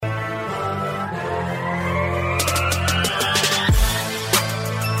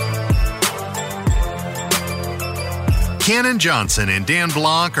Cannon Johnson and Dan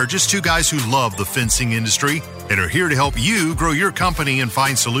Blanc are just two guys who love the fencing industry and are here to help you grow your company and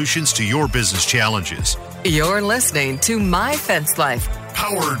find solutions to your business challenges. You're listening to My Fence Life,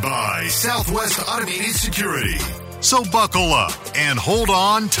 Powered by Southwest Automated Security. So buckle up and hold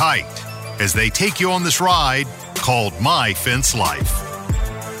on tight as they take you on this ride called My Fence Life.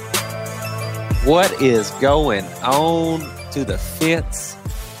 What is going on to the fence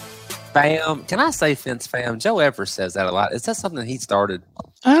fam? Can I say fence fam? Joe Evers says that a lot. Is that something he started?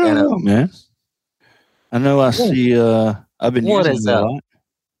 I don't know, man. I know I see, I've been using it a lot.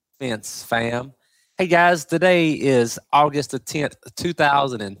 Fence fam. Hey guys, today is August the 10th,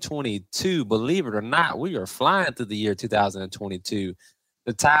 2022. Believe it or not, we are flying through the year 2022.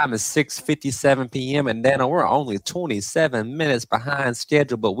 The time is 6:57 p.m. and Dana, we're only 27 minutes behind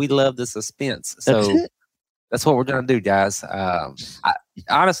schedule, but we love the suspense. So that's what we're going to do, guys.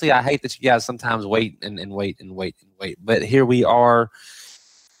 Honestly, I hate that you guys sometimes wait and wait. But here we are.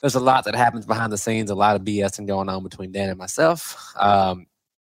 There's a lot that happens behind the scenes, a lot of BSing going on between Dan and myself.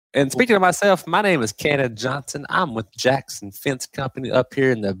 And speaking of myself, my name is Cannon Johnson. I'm with Jackson Fence Company up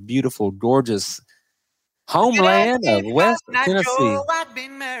here in the beautiful, gorgeous homeland of West Tennessee. I've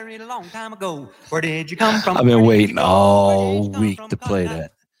been married a long time ago. Where did you come from? I've been waiting all week to play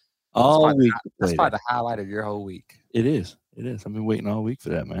that. That's probably the highlight of your whole week. It is. I've been waiting all week for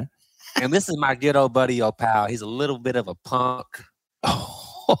that, man. And this is my good old buddy, old pal. He's a little bit of a punk.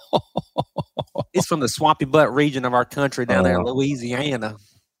 He's from the swampy butt region of our country down there in Louisiana.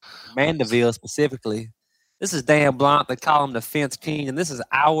 Mandeville specifically. This is Dan Blanc. They call him the Fence King, and this is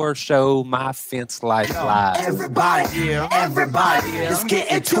our show, My Fence Life Live. Everybody, let's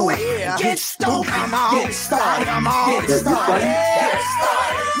get into it. Get started. Get started.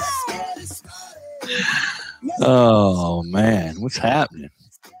 Oh man, what's happening?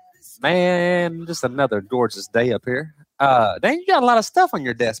 Man, just another gorgeous day up here. Dan, you got a lot of stuff on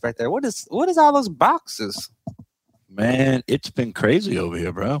your desk right there. What is all those boxes? Man, it's been crazy over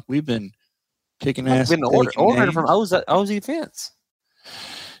here, bro. We've been kicking ass. Been ordering from OZ Fence.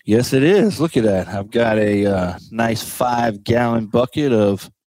 Yes, it is. Look at that. I've got a nice 5-gallon bucket of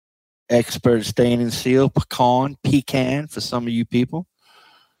Expert Stain and Seal pecan for some of you people.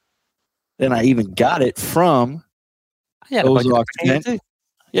 Then I even got it from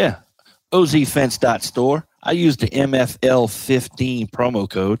ozfence.store. I used the MFL15 promo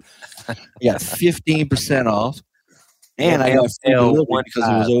code. I got 15% off. And I got $1 because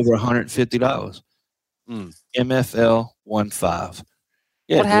it was over $150. MFL15.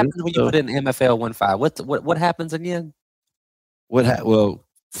 Yeah, what happens when you put in MFL15? What happens again? Well,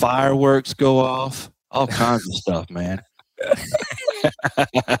 fireworks go off, all kinds of stuff, man.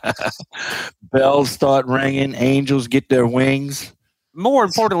 Bells start ringing, angels get their wings. More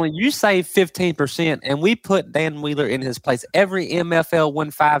importantly, you save 15%, and we put Dan Wheeler in his place. Every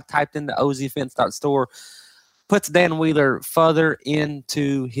MFL15 typed into ozfence.store puts Dan Wheeler further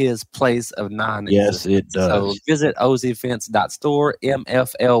into his place of non-existence. Yes, it does. So visit ozfence.store,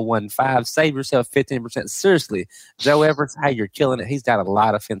 MFL15. Save yourself 15%. Seriously, Joe Evers, hey, you're killing it. He's got a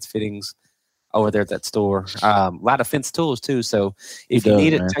lot of fence fittings over there at that store. A lot of fence tools, too. So if you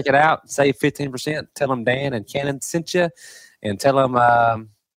need it, check it out. Save 15%. Tell them Dan and Cannon sent you. And tell them, I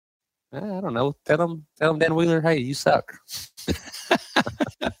don't know, tell them Dan Wheeler, hey, you suck.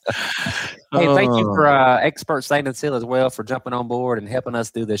 Hey, thank you for Expert Stain and Seal as well for jumping on board and helping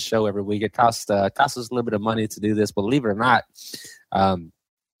us do this show every week. It costs us a little bit of money to do this. Believe it or not,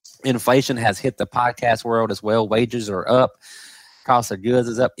 inflation has hit the podcast world as well. Wages are up. Cost of goods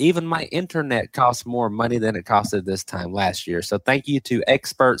is up. Even my internet costs more money than it costed this time last year. So thank you to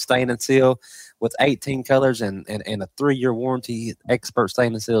Expert Stain and Seal with 18 colors and a 3-year warranty. Expert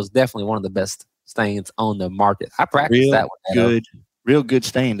Stain and Seal is definitely one of the best stains on the market. I practice that one.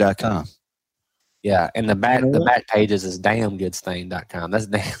 Realgoodstain.com. Yeah, and the back pages is damngoodstain.com. That's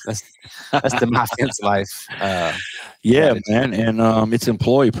the My Fence Life. Yeah, man, and it's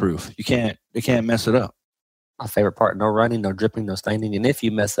employee proof. They can't mess it up. My favorite part: no running, no dripping, no staining, and if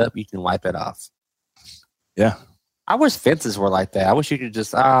you mess up, you can wipe it off. Yeah. I wish fences were like that. I wish you could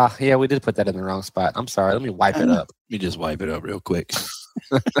just we did put that in the wrong spot. I'm sorry. Let me wipe it up. Let me just wipe it up real quick.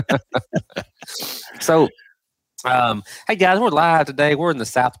 So, hey guys, we're live today. We're in the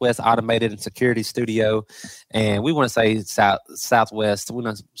Southwest Automated and Security Studio, and we want to say Southwest. We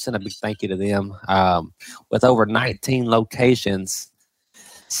want to send a big thank you to them. With over 19 locations,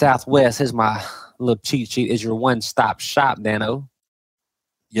 Southwest. Here's my little cheat sheet. Is your one-stop shop, Dano.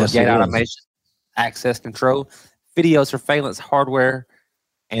 Yes, gate automation, access control, video surveillance, hardware,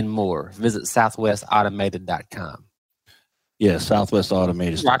 and more. Visit southwestautomated.com. Yeah, Southwest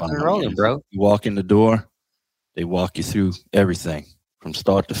Automated. Rocking and rolling, bro. You walk in the door, They walk you through everything from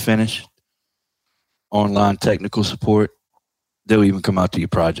start to finish. Online technical support. They'll even come out to your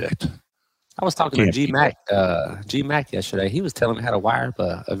project. I was talking to G Mac yesterday. He was telling me how to wire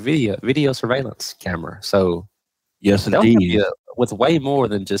up a video surveillance camera. So yes, they'll help indeed. you with way more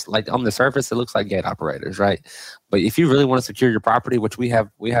than just like on the surface, it looks like gate operators, right? But if you really want to secure your property, which we have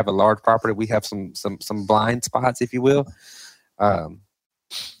a large property, we have some blind spots, if you will.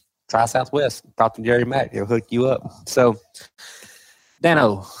 Try Southwest. Talk to Jerry Mack. He'll hook you up. So,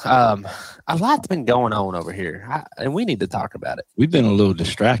 Dano, a lot's been going on over here, and we need to talk about it. We've been a little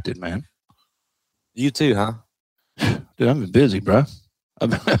distracted, man. You too, huh? Dude, I've been busy, bro. I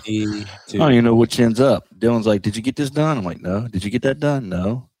don't even know which ends up. Dylan's like, did you get this done? I'm like, no. Did you get that done?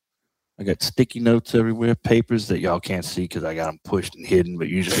 No. I got sticky notes everywhere, papers that y'all can't see because I got them pushed and hidden, but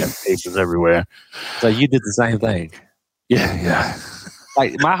usually got papers everywhere. So you did the same thing. Yeah.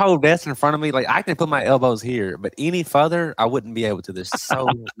 Like my whole desk in front of me, like I can put my elbows here, but any further, I wouldn't be able to. There's so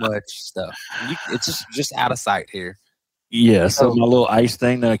much stuff. It's just out of sight here. Yeah. So my little ice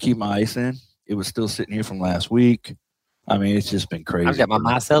thing that I keep my ice in, it was still sitting here from last week. I mean, it's just been crazy. I've got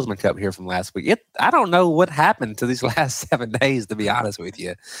my salesman cup here from last week. I don't know what happened to these last 7 days, to be honest with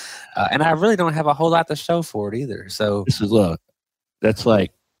you. And I really don't have a whole lot to show for it either. So look, that's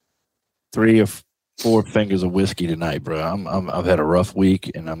like 3 or 4 fingers of whiskey tonight, bro. I've had a rough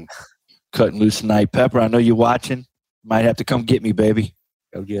week, and I'm cutting loose tonight. Pepper, I know you're watching. Might have to come get me, baby.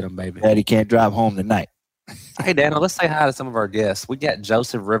 Go get him, baby. Daddy can't drive home tonight. Hey, Daniel, let's say hi to some of our guests. We got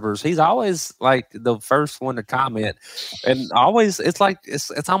Joseph Rivers. He's always like the first one to comment, and always it's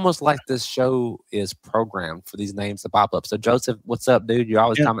almost like this show is programmed for these names to pop up. So, Joseph, what's up, dude? You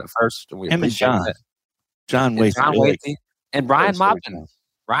always comment first, and we appreciate that. John Waithe, and Brian Moppin.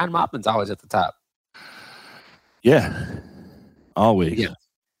 Brian Moppin's always at the top. Yeah, always. Yeah.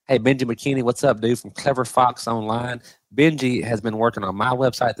 Hey, Benji McKinney, what's up, dude? From Clever Fox Online. Benji has been working on my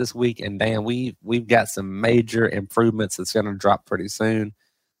website this week, and Dan, we've got some major improvements that's going to drop pretty soon,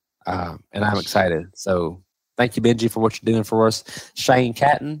 and I'm excited. So, thank you, Benji, for what you're doing for us. Shane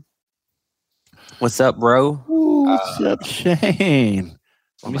Catton, what's up, bro? Ooh, what's up, Shane?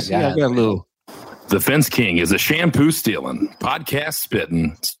 Let me see. I got a little. The Fence King is a shampoo stealing, podcast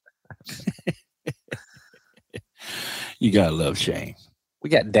spitting. You gotta love Shane. We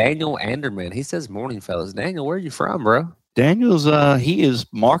got Daniel Anderman. He says, "Morning, fellas." Daniel, where are you from, bro? Daniel's he is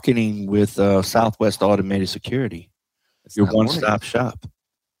marketing with Southwest Automated Security. Your one-stop shop.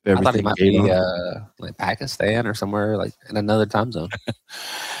 I thought he might be like Pakistan or somewhere like in another time zone.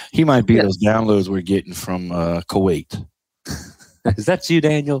 He might be those downloads we're getting from Kuwait. Is that you,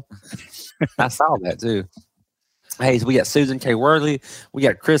 Daniel? I saw that too. Hey, so we got Susan K. Worley. We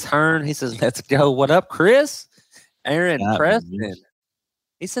got Chris Hearn. He says, "Let's go." What up, Chris? Aaron Preston.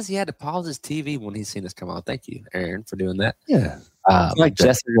 He says he had to pause his TV when he's seen us come on. Thank you, Aaron, for doing that. Yeah. Like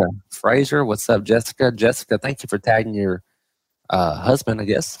Jessica Fraser. What's up, Jessica? Jessica, thank you for tagging your husband, I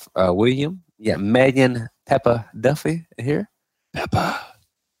guess, William. Yeah, Megan Peppa Duffy here. Peppa.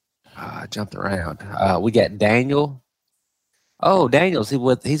 Jumped around. We got Daniel. Oh, Daniel's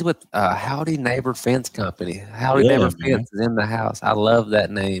he's with Howdy Neighbor Fence Company. Howdy Neighbor Fence is in the house. I love that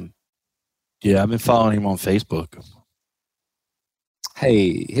name. Yeah, I've been following him on Facebook.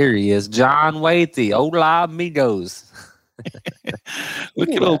 Hey, here he is, John Waithe. Hola, amigos. Look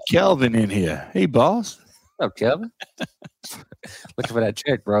at old Kelvin in here. Hey, boss. What's up, Kelvin? Looking for that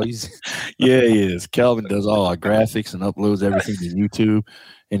check, bro. Yeah, he is. Kelvin does all our graphics and uploads everything to YouTube,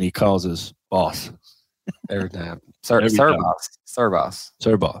 and he calls us boss. Every time. Sir boss.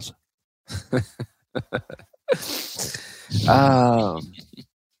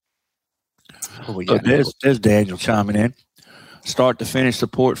 There's Daniel chiming in. Start to finish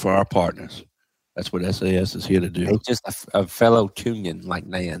support for our partners. That's what SAS is here to do. He's just a fellow Cunion like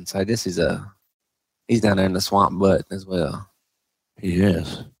Nan. So I guess he's down there in the swamp butt as well. He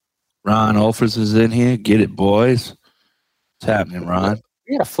is. Ron Olfers is in here. Get it, boys. What's happening, Ron?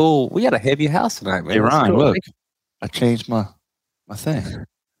 We had a heavy house tonight, man. Hey, Ron, look. I changed my thing.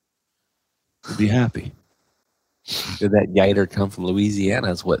 To be happy. Did that gator come from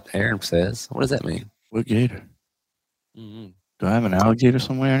Louisiana is what Aaron says. What does that mean? What gator? Mm-hmm. Do I have an alligator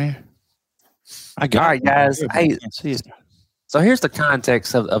somewhere in here? All right, guys. Hey, I can't see it. So here's the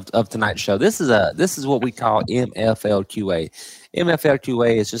context of tonight's show. This is what we call MFLQA.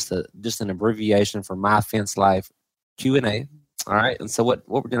 MFLQA is just an abbreviation for My Fence Life Q&A. All right, and so what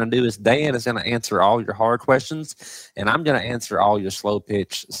we're going to do is Dan is going to answer all your hard questions, and I'm going to answer all your slow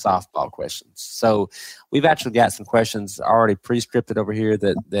pitch softball questions. So we've actually got some questions already pre-scripted over here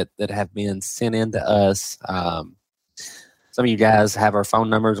that have been sent in to us. Some of you guys have our phone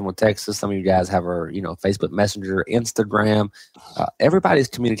numbers and will text us. Some of you guys have our, Facebook Messenger, Instagram. Everybody's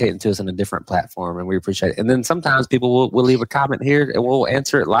communicating to us in a different platform, and we appreciate it. And then sometimes people will leave a comment here, and we'll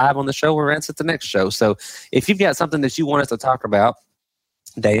answer it live on the show or answer it the next show. So if you've got something that you want us to talk about,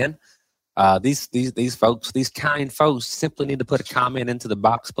 Dan, these folks, these kind folks, simply need to put a comment into the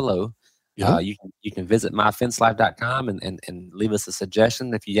box below. Yeah. You can visit myfencelife.com and leave us a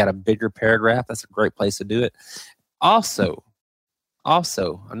suggestion. If you got a bigger paragraph, that's a great place to do it. Also,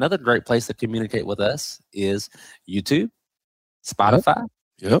 another great place to communicate with us is YouTube, Spotify,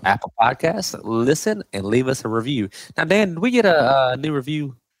 Apple Podcasts. Listen and leave us a review. Now, Dan, did we get a new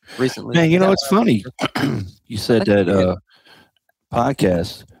review recently? Man, it's funny. You said that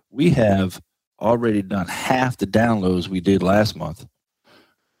podcast. We have already done half the downloads we did last month.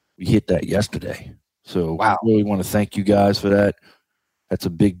 We hit that yesterday. So wow. We really want to thank you guys for that. That's a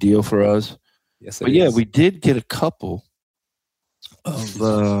big deal for us. Yes, but yeah, we did get a couple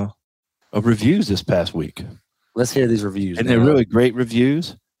of reviews this past week. Let's hear these reviews. And they're really great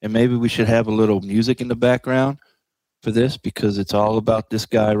reviews. And maybe we should have a little music in the background for this because it's all about this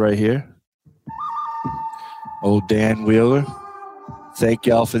guy right here. Old Dan Wheeler. Thank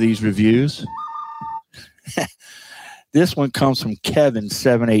y'all for these reviews. This one comes from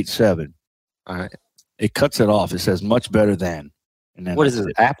Kevin787. All right. It cuts it off. It says much better than. And then what is it?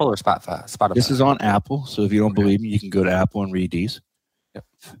 Apple or Spotify? This is on Apple. So if you don't believe me, you can go to Apple and read these. Yep.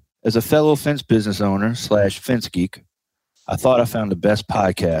 As a fellow fence business owner / fence geek, I thought I found the best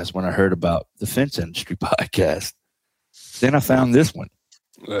podcast when I heard about the fence industry podcast. Then I found this one.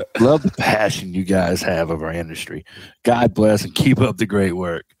 Love the passion you guys have of our industry. God bless and keep up the great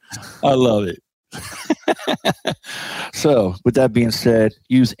work. I love it. So, with that being said,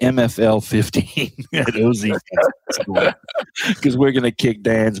 use MFL 15 at OZ because we're gonna kick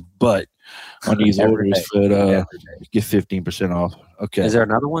Dan's butt on these orders. But get 15% off. Okay. Is there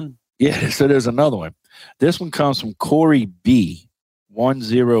another one? Yeah. So there's another one. This one comes from Corey B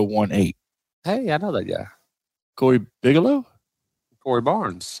 1018. Hey, I know that guy. Corey Bigelow. Corey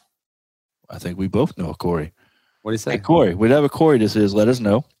Barnes. I think we both know Corey. What do you say? Hey, Corey, whatever Corey this is, let us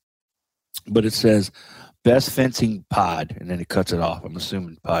know. But it says best fencing pod, and then it cuts it off. I'm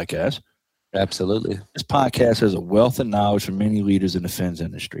assuming podcast. Absolutely. This podcast has a wealth of knowledge from many leaders in the fence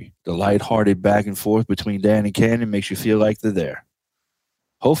industry. The lighthearted back and forth between Dan and Cannon makes you feel like they're there.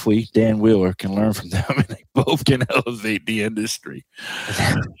 Hopefully, Dan Wheeler can learn from them and they both can elevate the industry.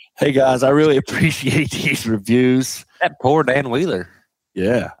 Hey, guys, I really appreciate these reviews. That poor Dan Wheeler.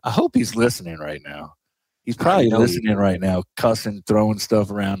 Yeah. I hope he's listening right now. He's probably listening right now, cussing, throwing stuff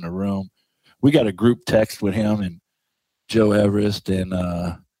around the room. We got a group text with him and Joe Everest, and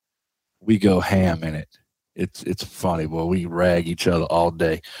we go ham in it. It's funny, boy. We rag each other all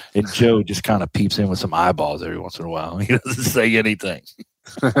day. And Joe just kind of peeps in with some eyeballs every once in a while. He doesn't say anything.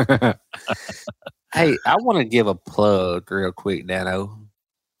 Hey, I want to give a plug real quick, Dano.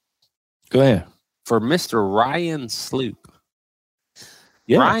 Go ahead. For Mr. Ryan Sloop.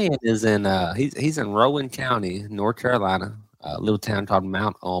 Yeah. Ryan is in he's in Rowan County, North Carolina, a little town called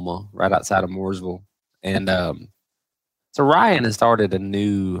Mount Alma, right outside of Mooresville. And so Ryan has started a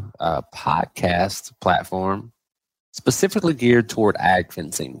new podcast platform specifically geared toward ag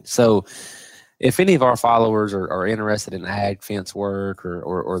fencing. So if any of our followers are interested in ag fence work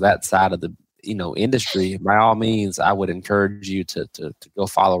or that side of the industry, by all means, I would encourage you to go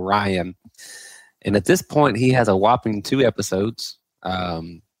follow Ryan. And at this point, he has a whopping 2 episodes.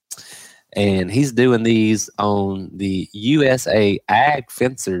 And he's doing these on the USA Ag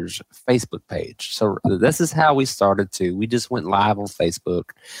Fencers Facebook page. So this is how we started too. We just went live on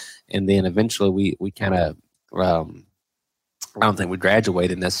Facebook, and then eventually we kind of I don't think we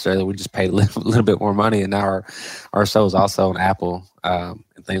graduated necessarily. We just paid a little bit more money, and now our show is also on Apple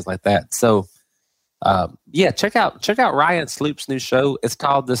and things like that. So check out Ryan Sloop's new show. It's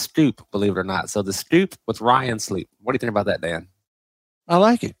called The Scoop, believe it or not. So The Scoop with Ryan Sloop. What do you think about that, Dan? I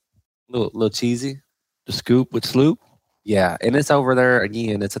like it. Little cheesy. The Scoop with Sloop? Yeah, and it's over there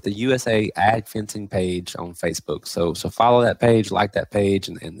again. It's at the USA Ag Fencing page on Facebook. So follow that page, like that page,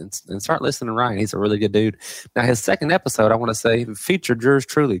 and start listening to Ryan. He's a really good dude. Now, his second episode, I want to say, featured yours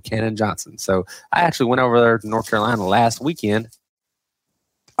truly, Cannon Johnson. So I actually went over there to North Carolina last weekend.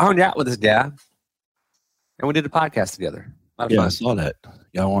 I hung out with this guy, and we did a podcast together. A lot of fun. I saw that.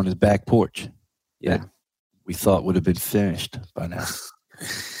 Y'all on his back porch. Yeah. That we thought would have been finished by now.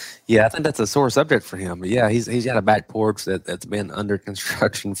 Yeah, I think that's a sore subject for him. But yeah, he's got a back porch that's been under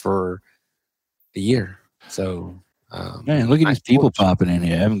construction for a year. So, man, look at these people popping in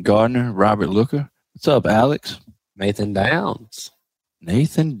here. Evan Gardner, Robert Looker. What's up, Alex? Nathan Downs.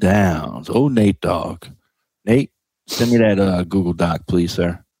 Nathan Downs. Oh, Nate Dog. Nate, Send me that Google Doc, please,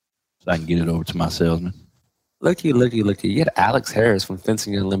 sir, so I can get it over to my salesman. Looky. You had Alex Harris from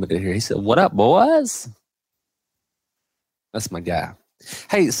Fencing Unlimited here. He said, "What up, boys?" That's my guy.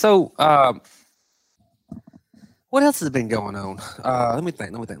 Hey, so what else has been going on? Let me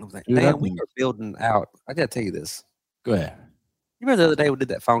think. Dude, Man, we are building out. I got to tell you this. Go ahead. You remember the other day we did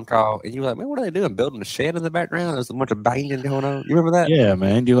that phone call, and you were like, "Man, what are they doing? Building a shed in the background? There's a bunch of banging going on." You remember that? Yeah,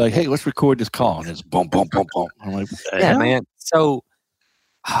 man. You're like, hey, let's record this call. And it's boom, boom, boom, boom. I'm like, Yeah, man. So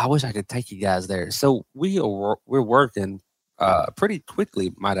I wish I could take you guys there. So we're working pretty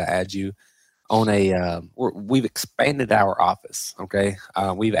quickly, might I add you, on a we've expanded our office. Okay,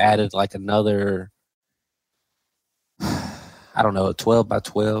 we've added like another, I don't know, a 12 by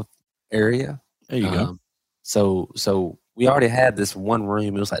 12 area. There you go. So we already had this one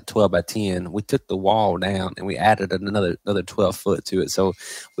room. It was like 12 by 10. We took the wall down and we added another 12 foot to it. So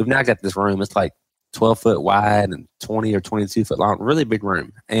we've now got this room. It's like 12 foot wide and 20 or 22 foot long. Really big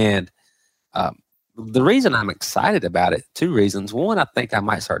room. And the reason I'm excited about it, two reasons. One, I think I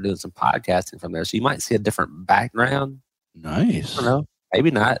might start doing some podcasting from there. So you might see a different background. Nice. I don't know.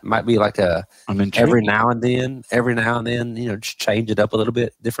 Maybe not. It might be like every now and then, just change it up a little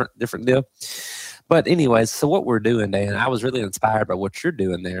bit, different deal. But anyways, so what we're doing, Dan, I was really inspired by what you're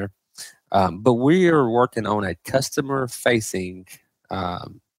doing there. But we are working on a customer-facing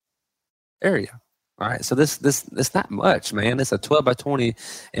area. All right. So this not much, man. It's a 12 by 20,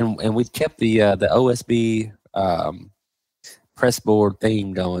 and we've kept the OSB press board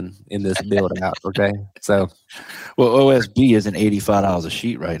theme going in this build out. Okay. So, well, OSB isn't $85 a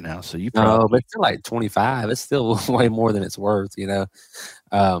sheet right now, so you probably but it's still like 25. It's still way more than it's worth,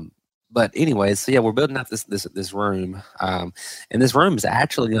 But anyways, so yeah, we're building out this room, and this room is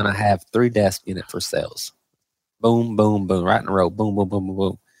actually going to have 3 desks in it for sales. Boom, boom, boom, right in a row. Boom, boom, boom, boom,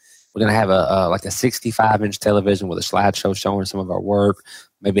 boom. We're going to have a 65-inch television with a slideshow showing some of our work.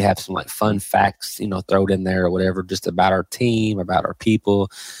 Maybe have some like fun facts, thrown in there or whatever, just about our team, about our people,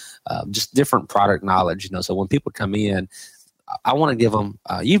 just different product knowledge. So when people come in, I want to give them.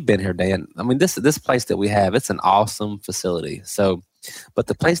 You've been here, Dan. I mean, this place that we have, it's an awesome facility. So, but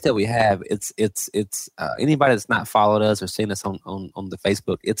the place that we have, it's anybody that's not followed us or seen us on the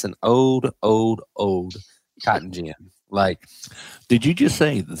Facebook, it's an old cotton gin. Like, did you just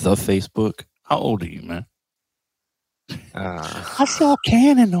say the Facebook? How old are you, man? I saw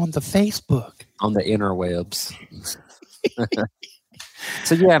Cannon on the Facebook. On the interwebs.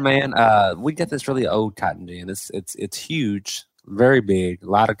 So yeah, man, we got this really old cotton gin. It's huge, very big, a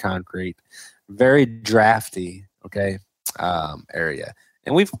lot of concrete, very drafty. Okay, area,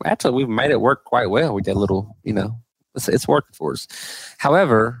 and we've made it work quite well. We did a little, it's working for us.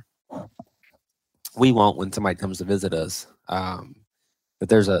 However, we want when somebody comes to visit us, that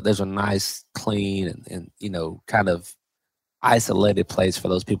there's a nice, clean, and kind of isolated place for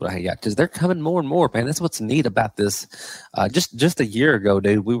those people to hang out, because they're coming more and more, man. That's what's neat about this. Just a year ago,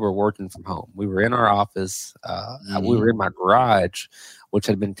 dude, we were working from home. We were in our office. We were in my garage, which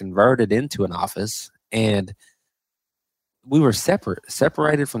had been converted into an office, and we were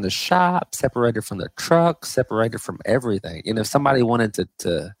separated from the shop, separated from the truck, separated from everything. And if somebody wanted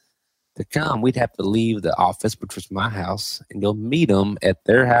to come, we'd have to leave the office, which was my house, and go meet them at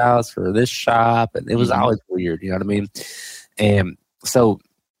their house or this shop. And it was always weird, you know what I mean? And so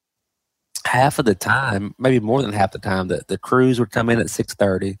half of the time, maybe more than half the time, the crews would come in at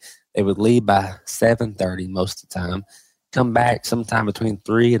 6:30. They would leave by 7:30 most of the time, come back sometime between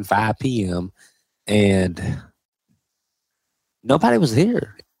 3 and 5 p.m. And nobody was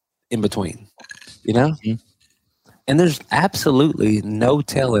here in between, And there's absolutely no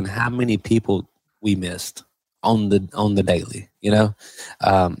telling how many people we missed on the daily,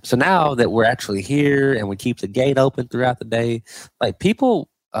 So now that we're actually here and we keep the gate open throughout the day, like people,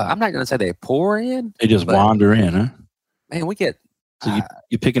 I'm not going to say they pour in. They just wander in, huh? Man, we get. So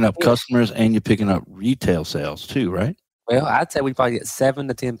you're picking up customers and you're picking up retail sales too, right? Well, I'd say we probably get 7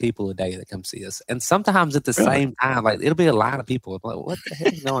 to 10 people a day that come see us. And sometimes at the same time, like it'll be a line of people. I'm like, what the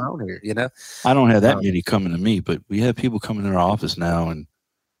heck is going on here? I don't have that many coming to me, but we have people coming in our office now, and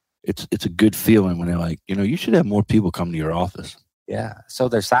it's a good feeling when they're like, you should have more people come to your office. Yeah. So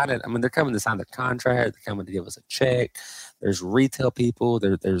they're signing. I mean, they're coming to sign the contract. They're coming to give us a check. There's retail people.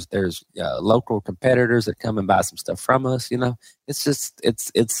 There's local competitors that come and buy some stuff from us. It's just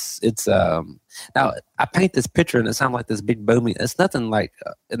it's now I paint this picture and it sounds like this big booming. It's nothing like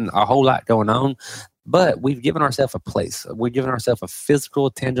a whole lot going on, but we've given ourselves a place. We've given ourselves a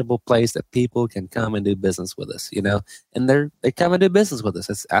physical, tangible place that people can come and do business with us. And they come and do business with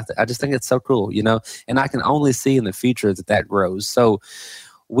us. I just think it's so cool. And I can only see in the future that grows. So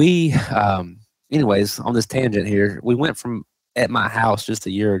we anyways, on this tangent here, we went from at my house just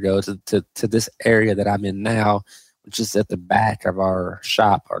a year ago to this area that I'm in now, which is at the back of our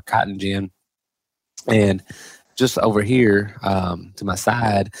shop, our cotton gin. And just over here to my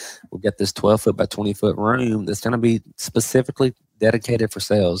side, we've got this 12-foot by 20-foot room that's going to be specifically dedicated for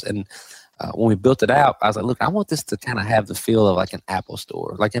sales. And when we built it out, I was like, look, I want this to kind of have the feel of like an Apple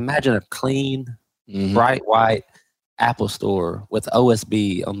store. Like imagine a clean, bright white Apple store with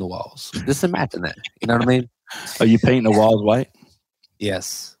OSB on the walls. Just imagine that. You know what I mean? Are you painting the walls white?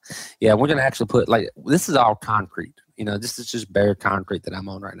 Yes. Yeah, we're going to actually put like, this is all concrete. You know, this is just bare concrete that I'm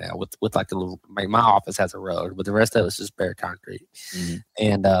on right now with like a little, like my office has a road, but the rest of it's just bare concrete.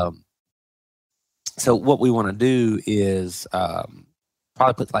 And so what we want to do is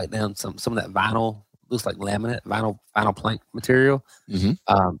probably put like down some of that vinyl, looks like laminate, vinyl plank material. And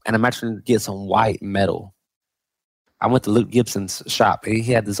I'm actually going to get some white metal. I went to Luke Gibson's shop. He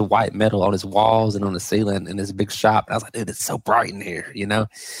had this white metal on his walls and on the ceiling in this big shop. And I was like, dude, it's so bright in here, you know?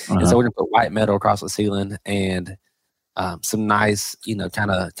 And so we're going to put white metal across the ceiling and some nice, you know, kind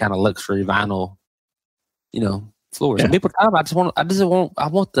of luxury vinyl, you know, floors. And people come, I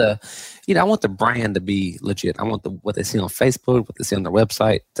want the brand to be legit. I want what they see on Facebook, what they see on their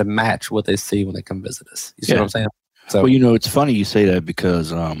website to match what they see when they come visit us. You see what I'm saying? So, well, you know, it's funny you say that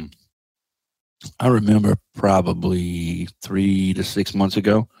because I remember probably 3 to 6 months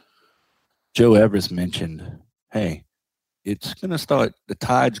ago, Joe Everest mentioned, hey, it's going to start, the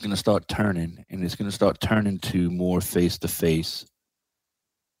tide's going to start turning, and it's going to start turning to more face-to-face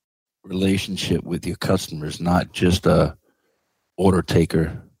relationship with your customers, not just a order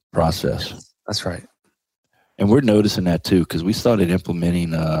taker process. That's right. And we're noticing that too, because we started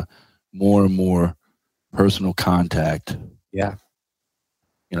implementing more and more personal contact. Yeah.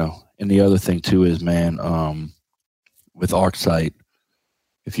 You know, and the other thing too is, man, with ArcSight,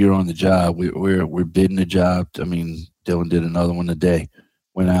 if you're on the job, we're bidding the job. I mean, Dylan did another one today.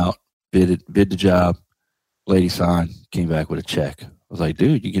 Went out, bid the job. Lady signed, came back with a check. I was like,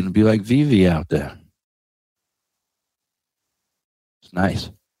 dude, you're gonna be like Vivi out there. It's nice.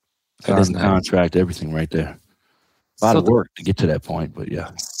 Signed the contract, everything right there. A lot of work to get to that point, but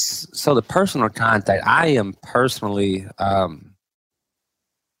yeah. So the personal contact, I am personally,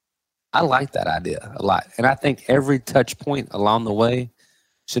 I like that idea a lot. And I think every touch point along the way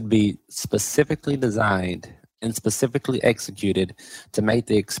should be specifically designed and specifically executed to make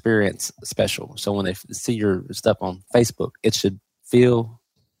the experience special. So when they see your stuff on Facebook, it should feel,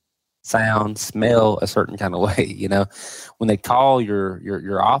 sound, smell a certain kind of way. You know, when they call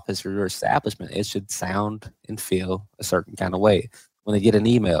your office or your establishment, it should sound and feel a certain kind of way. When they get an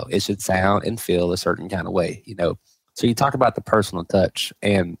email, it should sound and feel a certain kind of way. You know, so you talk about the personal touch,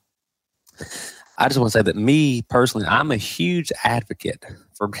 and I just want to say that me personally, I'm a huge advocate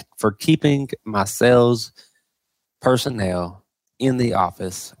for keeping my sales personnel in the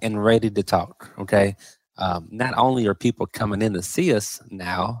office and ready to talk. Okay. Not only are people coming in to see us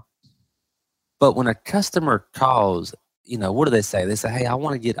now, but when a customer calls, you know, what do they say? They say, hey, I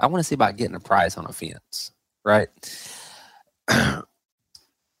want to see about getting a price on a fence. Right.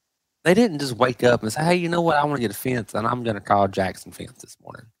 They didn't just wake up and say, hey, you know what? I want to get a fence and I'm going to call Jackson Fence this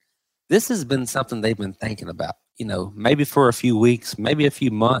morning. This has been something they've been thinking about, you know, maybe for a few weeks, maybe a few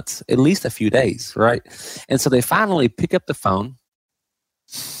months, at least a few days, right? And so they finally pick up the phone.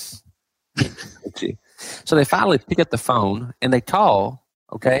 So they finally pick up the phone and they call,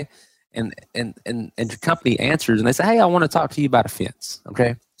 okay? And your company answers and they say, hey, I want to talk to you about a fence,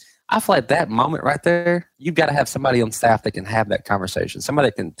 okay? I feel like that moment right there, you've got to have somebody on staff that can have that conversation, somebody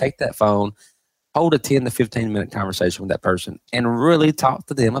that can take that phone, hold a 10 to 15-minute conversation with that person and really talk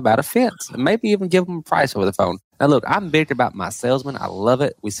to them about a fence and maybe even give them a price over the phone. Now, look, I'm big about my salesman. I love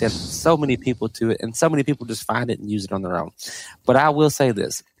it. We send so many people to it, and so many people just find it and use it on their own. But I will say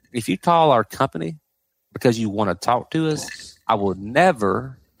this. If you call our company because you want to talk to us, I will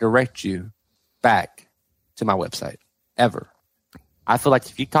never direct you back to my website, ever. I feel like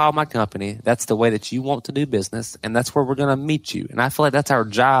if you call my company, that's the way that you want to do business, and that's where we're going to meet you. And I feel like that's our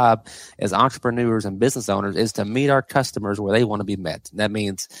job as entrepreneurs and business owners, is to meet our customers where they want to be met. And that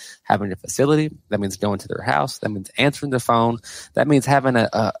means having a facility. That means going to their house. That means answering the phone. That means having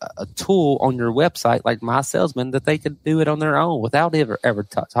a tool on your website like My Salesman that they could do it on their own without ever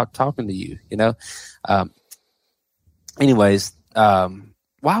talking to you, you know? Anyways,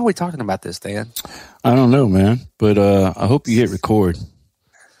 why are we talking about this, Dan? I don't know, man, but I hope you hit record.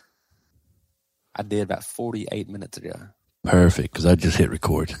 I did about 48 minutes ago. Perfect, because I just hit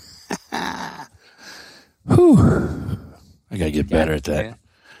record. Whew. I got to get better at that.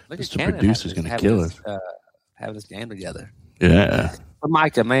 Look, Mr. Producer's going to kill us. Have this game together. Yeah. But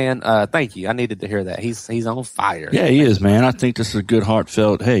Micah, man, thank you. I needed to hear that. He's on fire. Yeah, he is, man. I think this is a good,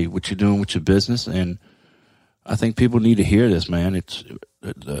 heartfelt, hey, what you doing with your business? And I think people need to hear this, man. It's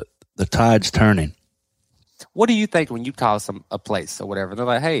the tide's turning. What do you think when you call a place or whatever? They're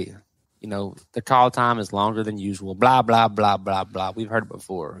like, hey, the call time is longer than usual, blah, blah, blah, blah, blah. We've heard it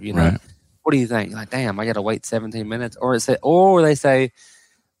before, Right. What do you think? Like, damn, I got to wait 17 minutes? Or they say,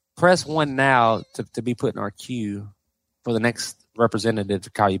 press 1 now to be put in our queue for the next representative to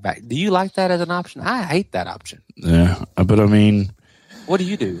call you back. Do you like that as an option? I hate that option. Yeah, but I mean, what do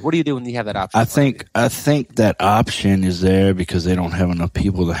you do? What do you do when you have that option? I think that option is there because they don't have enough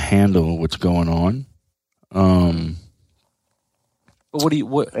people to handle what's going on. But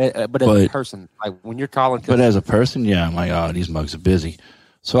as a person, like when you're calling, but as a person, yeah, I'm like, oh, these mugs are busy,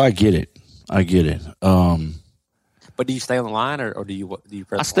 so I get it. But do you stay on the line or do you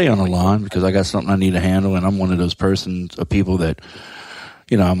press? I stay on the line because I got something I need to handle, and I'm one of those people that,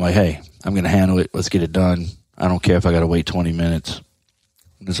 I'm like, hey, I'm going to handle it. Let's get it done. I don't care if I got to wait 20 minutes.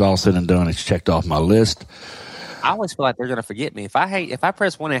 When it's all said and done, it's checked off my list. I always feel like they're going to forget me. If I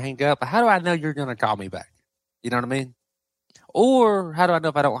press 1 and hang up, how do I know you're going to call me back? You know what I mean? Or how do I know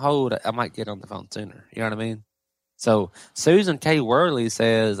if I don't hold, I might get on the phone sooner? You know what I mean? So Susan K. Worley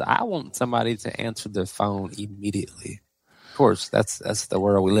says, I want somebody to answer the phone immediately. Of course, that's the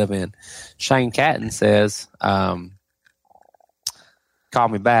world we live in. Shane Catton says, call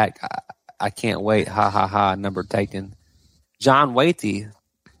me back. I can't wait. Ha, ha, ha. Number taken. John Waithe,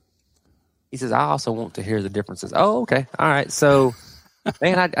 he says, I also want to hear the differences. Oh, okay. All right. So,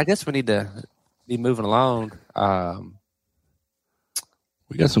 man, I guess we need to be moving along.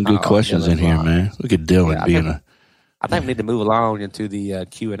 We got some good questions in here, man. Look at Dylan I think we need to move along into the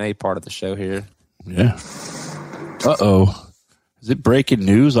Q&A part of the show here. Yeah. Uh-oh. Is it breaking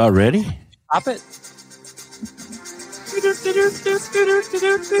news already? Stop it.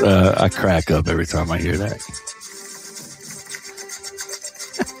 I crack up every time I hear that.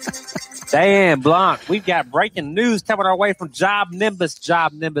 Dan Blanc, we've got breaking news coming our way from Job Nimbus.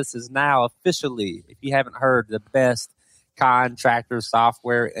 Job Nimbus is now officially, if you haven't heard, the best contractor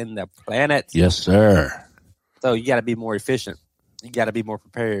software in the planet. Yes, sir. So you got to be more efficient. You got to be more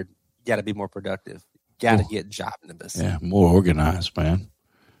prepared. You got to be more productive. You got to get Job Nimbus. Yeah, more organized, man.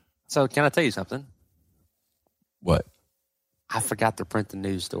 So can I tell you something? What? I forgot to print the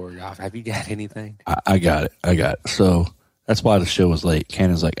news story off. Have you got anything? I got it. So that's why the show was late.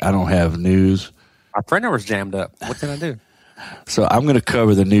 Cannon's like, I don't have news. Our printer was jammed up. What can I do? So I'm going to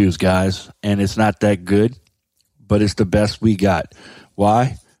cover the news, guys, and it's not that good, but it's the best we got.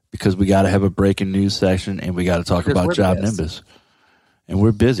 Why? Because we got to have a breaking news section, and we got to talk about Job Nimbus. And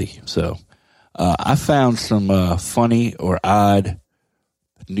we're busy. So I found some funny or odd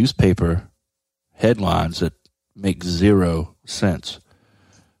newspaper headlines that make zero sense.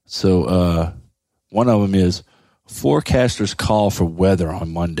 So one of them is, forecasters call for weather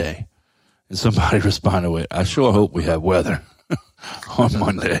on Monday. And somebody responded with, I sure hope we have weather on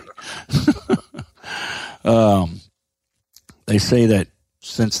Monday. They say that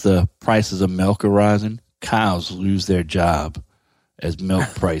since the prices of milk are rising, cows lose their job as milk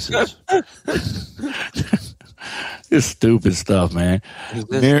prices. It's stupid stuff, man.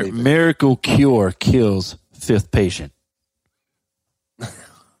 Miracle cure kills 5th patient. All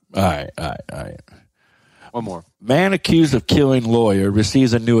right. One more. Man accused of killing lawyer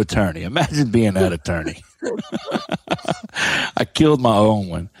receives a new attorney. Imagine being that attorney. I killed my old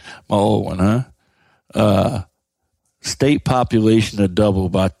one, huh? State population to double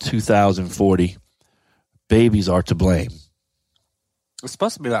by 2040. Babies are to blame. It's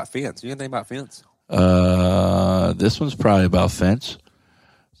supposed to be about fence. You got anything about fence? This one's probably about fence.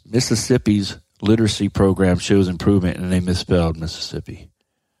 Mississippi's literacy program shows improvement, and they misspelled Mississippi.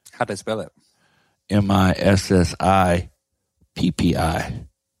 How'd they spell it? Missippi.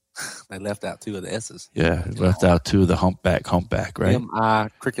 They left out 2 of the S's. Yeah, left out 2 of the humpback, right? M-I,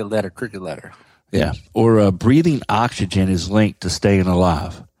 cricket letter. Yeah. Or breathing oxygen is linked to staying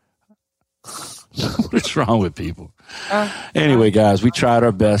alive. What's wrong with people? Anyway, guys, we tried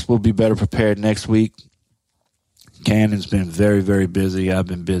our best. We'll be better prepared next week. Cannon's been very, very busy. I've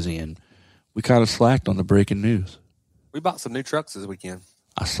been busy, and we kind of slacked on the breaking news. We bought some new trucks this weekend.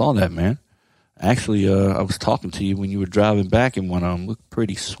 I saw that, man. Actually, I was talking to you when you were driving back, and one of them looked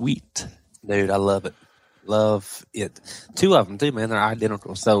pretty sweet. Dude, I love it. Love it. 2 of them, too, man. They're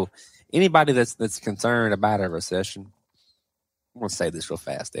identical. So anybody that's concerned about a recession, I'm going to say this real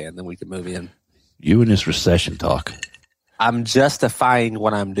fast, Dan, then we can move in. You and this recession talk. I'm justifying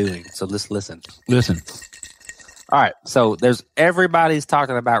what I'm doing, so let's listen. Listen. All right, so everybody's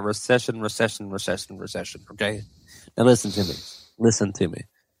talking about recession, okay? Now listen to me. listen to me.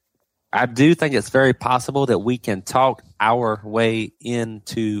 I do think it's very possible that we can talk our way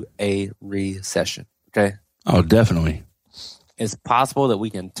into a recession. Okay. Oh, definitely. It's possible that we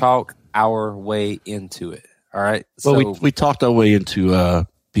can talk our way into it. All right. Well, we talked our way into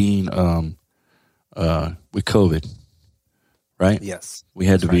being with COVID, right? Yes. We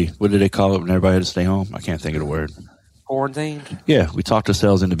had to be. What did they call it when everybody had to stay home? I can't think of the word. Quarantined. Yeah, we talked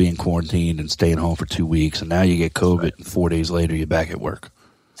ourselves into being quarantined and staying home for 2 weeks, and now you get COVID, and 4 days later you're back at work.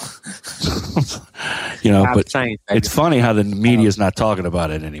 But it's funny how the media is not talking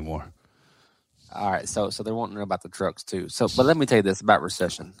about it anymore. All right, so they want to know about the trucks too. But let me tell you this about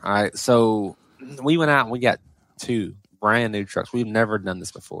recession. All right, so we went out and we got 2 brand new trucks. We've never done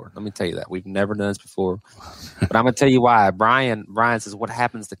this before. Let me tell you that we've never done this before. But I'm gonna tell you why. Brian says, "What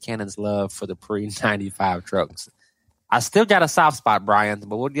happens to Cannon's love for the pre-95 trucks?" I still got a soft spot, Brian,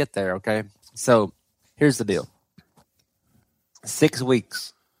 but we'll get there. Okay, so here's the deal. 6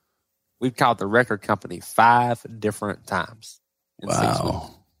 weeks. We've called the record company 5 different times in 6 weeks.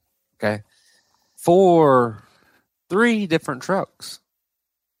 Wow. Okay. For 3 different trucks.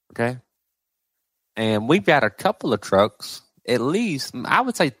 Okay. And we've got a couple of trucks, at least, I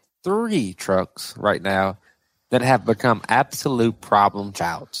would say 3 trucks right now that have become absolute problem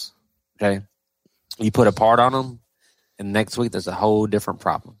childs. Okay. You put a part on them, and next week there's a whole different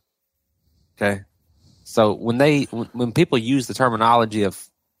problem. Okay. So when people use the terminology of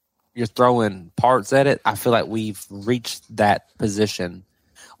you're throwing parts at it, I feel like we've reached that position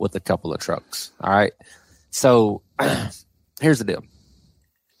with a couple of trucks. All right. So here's the deal.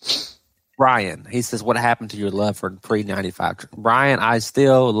 Brian, he says, "What happened to your love for pre-95?" Brian, I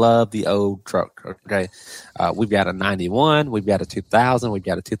still love the old truck. Okay. We've got a 91, we've got a 2000, we've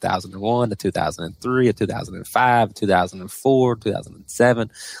got a 2001, a 2003, a 2005, 2004,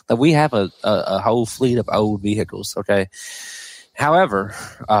 2007. Like we have a whole fleet of old vehicles. Okay. However,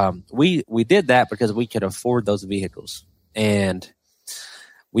 we did that because we could afford those vehicles, and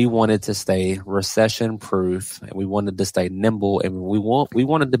we wanted to stay recession proof, and we wanted to stay nimble, and we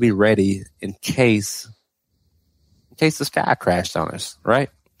wanted to be ready in case the sky crashed on us, right?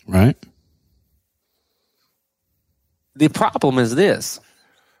 Right. The problem is this.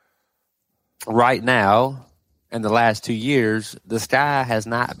 Right now, in the last 2 years, the sky has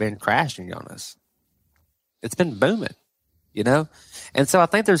not been crashing on us. It's been booming. And so I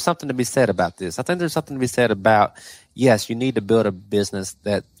think there's something to be said about this. I think there's something to be said about, yes, you need to build a business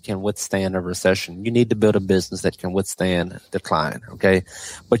that can withstand a recession. You need to build a business that can withstand decline, okay?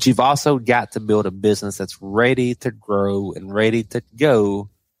 But you've also got to build a business that's ready to grow and ready to go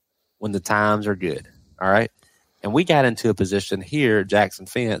when the times are good, all right? And we got into a position here at Jackson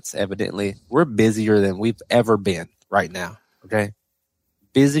Fence, evidently, we're busier than we've ever been right now, okay?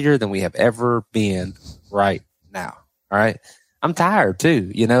 Busier than we have ever been right now. All right. I'm tired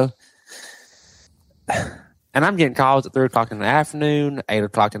too, and I'm getting calls at 3:00 in the afternoon,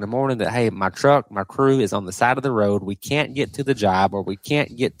 8:00 in the morning that, hey, my crew is on the side of the road. We can't get to the job or we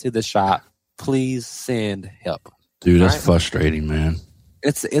can't get to the shop. Please send help. Dude, that's frustrating, man.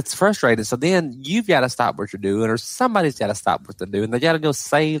 It's frustrating. So then you've got to stop what you're doing, or somebody's got to stop what they're doing. They got to go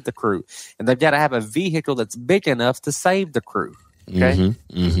save the crew, and they've got to have a vehicle that's big enough to save the crew. Okay.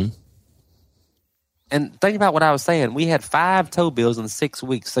 Mm-hmm. Mm-hmm. And think about what I was saying. We had 5 tow bills in 6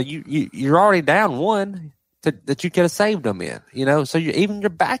 weeks. So you're already down 1 that you could have saved them in, So even your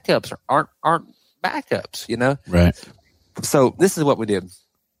backups aren't backups, Right. So this is what we did.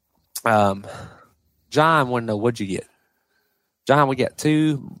 John wanted to know, what'd you get? John, we got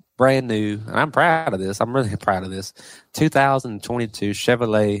 2 brand new, and I'm proud of this. I'm really proud of this. 2022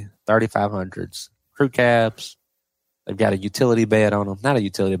 Chevrolet 3500s, crew cabs. They've got a utility bed on them. Not a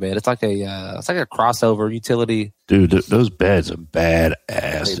utility bed. It's like a crossover utility. Dude, those beds are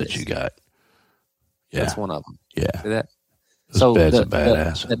badass that you got. Yeah, that's one of them. Yeah, see that? Those beds are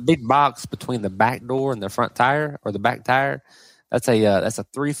badass. The big box between the back door and the front tire, or the back tire, that's a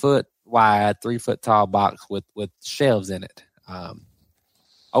 3 foot wide, 3 foot tall box with shelves in it.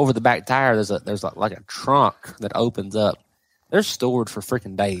 Over the back tire, there's like a trunk that opens up. They're stored for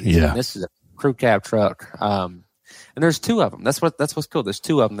freaking days. Yeah, and this is a crew cab truck. And there's 2 of them. That's what's cool. There's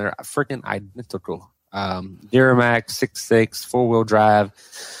 2 of them. They're freaking identical. Duramax 6.6 4-wheel drive.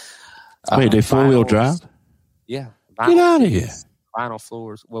 Wait, they 4-wheel drive? Yeah. Get out of here. Vinyl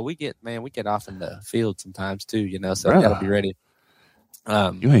floors. Well, we get off in the field sometimes too, so we got to be ready.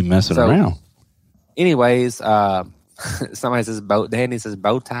 You ain't messing around. Anyways, somebody says Danny says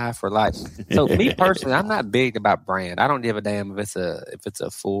bow tie for life. So me personally, I'm not big about brand. I don't give a damn if it's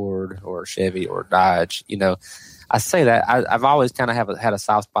a Ford or a Chevy or a Dodge. I say that I've always kind of had a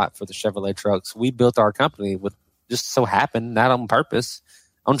soft spot for the Chevrolet trucks. We built our company with just so happened, not on purpose,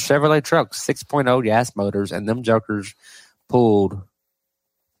 on Chevrolet trucks, 6.0 gas motors, and them jokers pulled.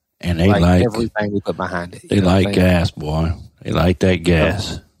 And they like everything we put behind it. They like gas, boy. They like that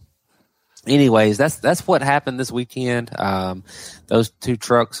gas. Anyways, that's what happened this weekend. Those two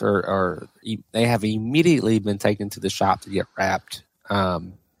trucks they have immediately been taken to the shop to get wrapped.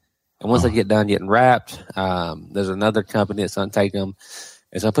 And once they get done getting wrapped, there's another company that's going to take them.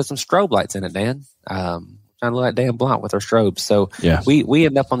 It's going to put some strobe lights in it, Dan. Trying to look like Dan Blunt with our strobes. So we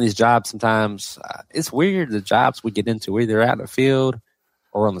end up on these jobs sometimes. It's weird, the jobs we get into, we're either out in the field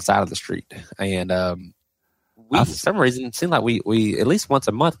or on the side of the street. And for some reason, it seems like we at least once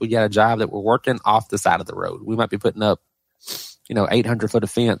a month, we got a job that we're working off the side of the road. We might be putting up, 800 foot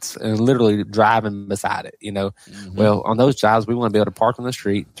of fence and literally driving beside it, Mm-hmm. Well, on those jobs, we want to be able to park on the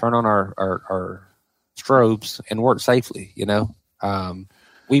street, turn on our strobes and work safely,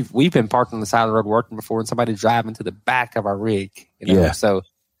 We've been parked on the side of the road working before and somebody driving to the back of our rig, So,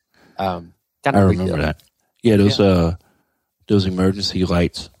 I remember that. Yeah, those emergency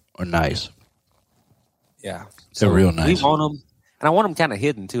lights are nice. Yeah. They're real nice. We want them, and I want them kind of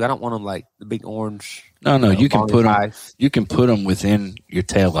hidden too. I don't want them like the big orange. No, you can put them. You can put them within your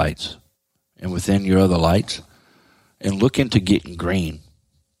tail lights and within your other lights, and look into getting green.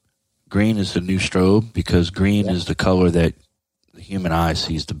 Green is the new strobe because green is the color that the human eye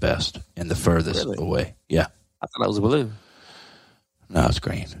sees the best and the furthest away. Yeah, I thought it was blue. No, it's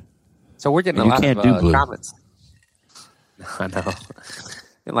green. So we're getting a lot of comments. I know.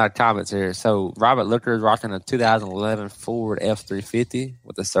 A lot of comments here. So Robert Looker is rocking a 2011 Ford F-350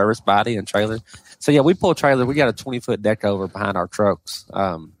 with a service body and trailer. So yeah, we pull trailer. We got a 20-foot deck over behind our trucks.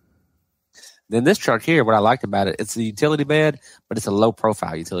 Then this truck here, what I like about it, it's a utility bed, but it's a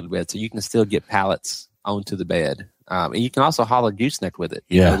low-profile utility bed, so you can still get pallets onto the bed. And you can also haul a gooseneck with it.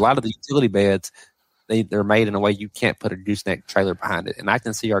 Yeah. A lot of the utility beds, they're made in a way you can't put a gooseneck trailer behind it. And I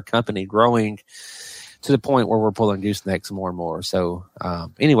can see our company growing to the point where we're pulling goosenecks more and more. So,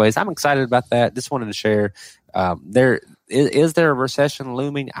 anyways, I'm excited about that. Just wanted to share. Is there a recession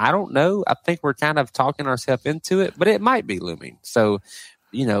looming? I don't know. I think we're kind of talking ourselves into it, but it might be looming. So,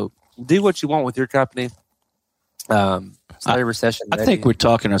 do what you want with your company. It's not a recession. I think we're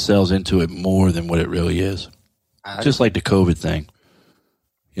talking ourselves into it more than what it really is. Just like the COVID thing.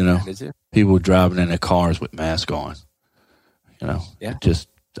 People driving in their cars with masks on.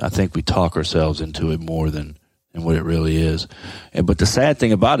 I think we talk ourselves into it more than what it really is. But the sad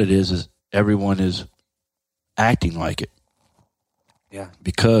thing about it is everyone is acting like it. Yeah.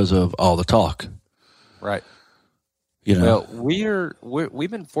 Because of all the talk. Right. Well,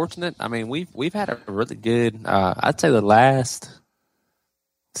 we've been fortunate. I mean, we've had a really good, I'd say the last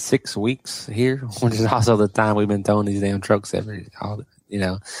 6 weeks here, which is also the time we've been towing these damn trucks but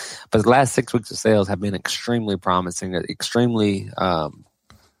the last 6 weeks of sales have been extremely promising, extremely,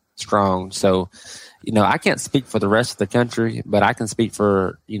 strong. So, I can't speak for the rest of the country, but I can speak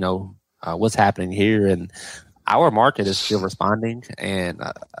for, what's happening here. And our market is still responding, and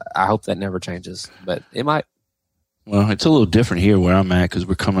I hope that never changes, but it might. Well, it's a little different here where I'm at because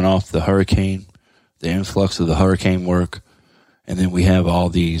we're coming off the hurricane, the influx of the hurricane work, and then we have all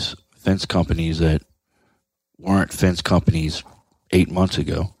these fence companies that weren't fence companies 8 months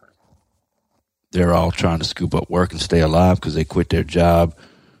ago. They're all trying to scoop up work and stay alive because they quit their job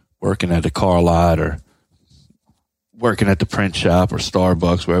working at the car lot or working at the print shop or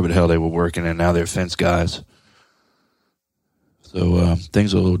Starbucks, wherever the hell they were working, and now they're fence guys. So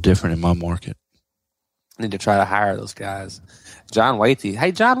things are a little different in my market. I need to try to hire those guys. John Waithe.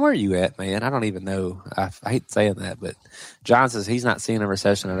 Hey, John, where are you at, man? I don't even know. I hate saying that, but John says he's not seeing a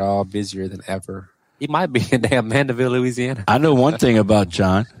recession at all, busier than ever. He might be in damn Mandeville, Louisiana. I know one thing about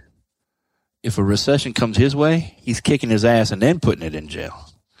John. If a recession comes his way, he's kicking his ass and then putting it in jail.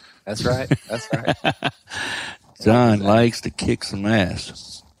 That's right. That's right. John likes to kick some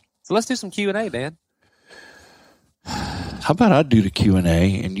ass. So let's do some Q&A, Dan. How about I do the Q&A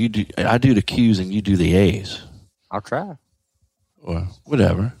and I do the Q's and you do the A's? I'll try. Or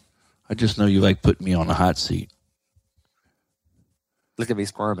whatever. I just know you like putting me on the hot seat. Look at me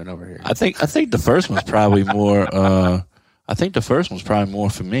squirming over here. I think the first one's probably more. I think the first one's probably more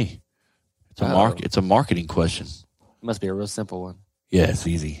for me. It's a marketing question. It must be a real simple one. Yeah, it's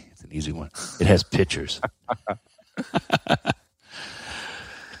easy. It's an easy one. It has pictures.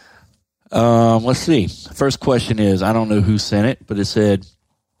 Let's see. First question is, I don't know who sent it, but it said,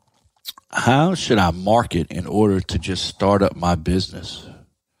 how should I market in order to just start up my business?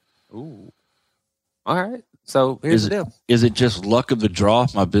 Ooh. All right. So here's the deal. Is it just luck of the draw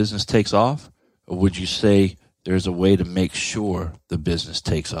if my business takes off? Or would you say there's a way to make sure the business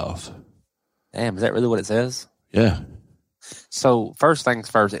takes off? Damn, is that really what it says? Yeah. So first things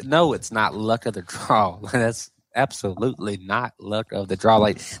first, no, it's not luck of the draw. That's absolutely not luck of the draw.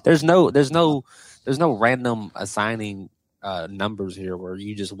 Like there's no random assigning numbers here where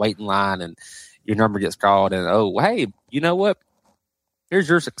you just wait in line and your number gets called and hey, you know what? Here's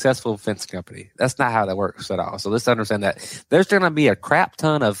your successful fence company. That's not how that works at all. So let's understand that there's going to be a crap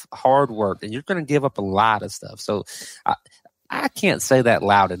ton of hard work and you're going to give up a lot of stuff. So I can't say that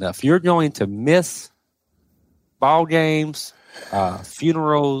loud enough. You're going to miss ball games,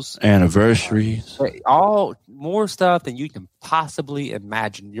 funerals, anniversaries, all more stuff than you can possibly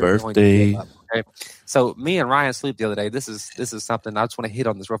imagine. You're birthday. Going to give up, okay? So me and Ryan Sleep the other day. This is something I just want to hit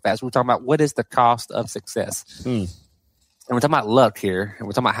on this real fast. We're talking about what is the cost of success. And we're talking about luck here, and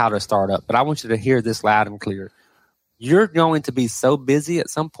we're talking about how to start up. But I want you to hear this loud and clear. You're going to be so busy at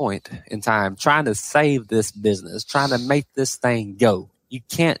some point in time trying to save this business, trying to make this thing go. You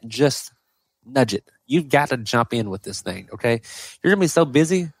can't just nudge it. You've got to jump in with this thing, okay? You're going to be so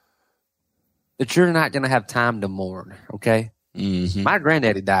busy that you're not going to have time to mourn, okay? Mm-hmm. My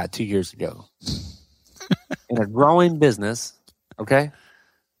granddaddy died 2 years ago. In a growing business, okay?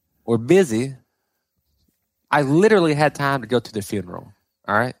 We're busy. I literally had time to go to the funeral,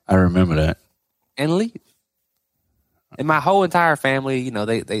 all right? I remember that. And leave. And my whole entire family,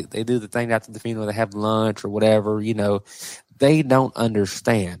 they do the thing after the funeral. They have lunch or whatever, They don't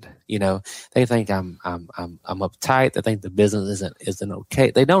understand, They think I'm uptight. They think the business isn't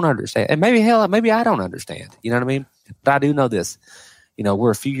okay. They don't understand. And maybe I don't understand. You know what I mean? But I do know this.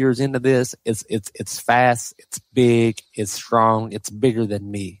 We're a few years into this. It's fast. It's big. It's strong. It's bigger than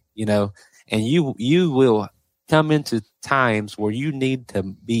me, And you will come into times where you need to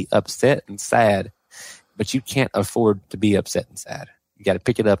be upset and sad, but you can't afford to be upset and sad. You got to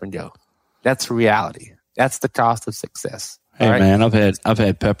pick it up and go. That's reality. That's the cost of success. Hey, right? man, I've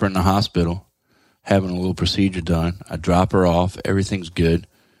had Pepper in the hospital having a little procedure done. I drop her off. Everything's good.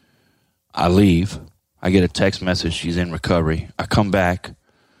 I leave. I get a text message. She's in recovery. I come back.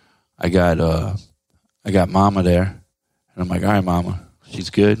 I got Mama there. And I'm like, all right, Mama. She's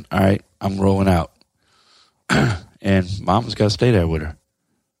good. All right. I'm rolling out. And Mama's got to stay there with her.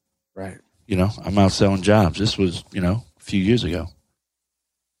 Right. I'm out selling jobs. This was, a few years ago.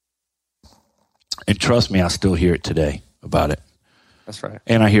 And trust me, I still hear it today about it. That's right.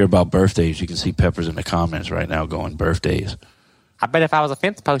 And I hear about birthdays. You can see Peppers in the comments right now going birthdays. I bet if I was a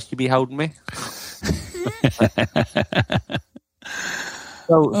fence post, you'd be holding me.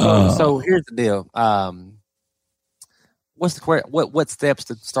 So here's the deal. What steps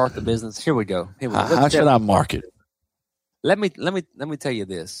to start the business? Here we go. How should I market? Let me tell you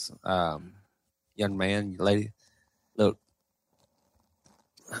this, young man, lady. Look,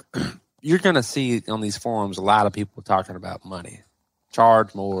 you're gonna see on these forums a lot of people talking about money,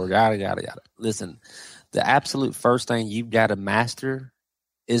 charge more, yada yada yada. Listen, the absolute first thing you've got to master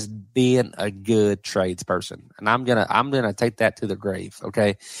is being a good tradesperson, and I'm gonna take that to the grave.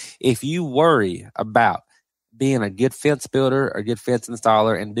 Okay, if you worry about being a good fence builder, a good fence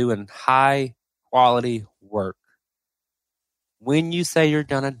installer, and doing high quality work, when you say you're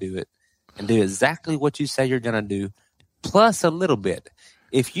going to do it and do exactly what you say you're going to do, plus a little bit,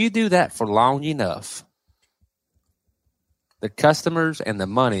 if you do that for long enough, the customers and the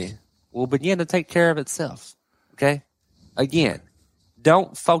money will begin to take care of itself. Okay? Again,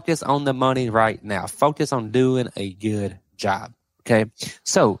 don't focus on the money right now. Focus on doing a good job. Okay?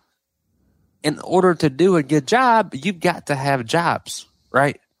 So, in order to do a good job, you've got to have jobs,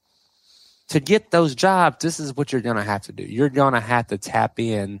 right? To get those jobs, this is what you're going to have to do. You're going to have to tap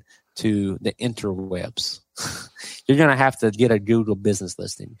in to the interwebs. You're going to have to get a Google business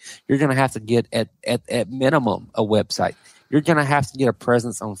listing. You're going to have to get at minimum a website. You're going to have to get a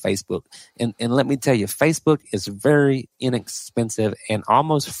presence on Facebook. And let me tell you, Facebook is very inexpensive and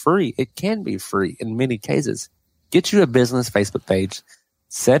almost free. It can be free in many cases. Get you a business Facebook page,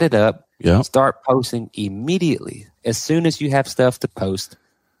 set it up, start posting immediately. As soon as you have stuff to post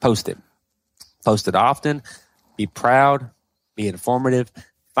it. Post it often, be proud, be informative,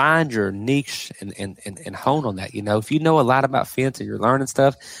 find your niche and hone on that. If you know a lot about fence and you're learning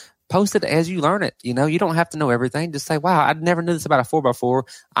stuff, post it as you learn it. You don't have to know everything. Just say, wow, I never knew this about a 4x4.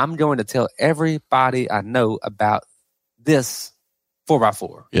 I'm going to tell everybody I know about this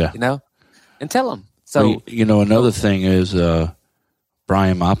 4x4. Yeah. And tell them. So, another thing is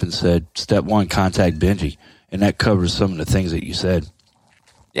Brian Maupin said, step one, contact Benji. And that covers some of the things that you said.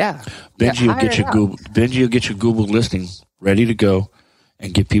 Yeah. Benji will get your Google listing ready to go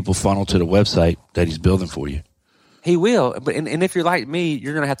and get people funneled to the website that he's building for you. He will. But and if you're like me,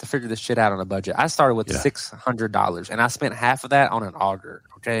 you're going to have to figure this shit out on a budget. I started with $600 and I spent half of that on an auger.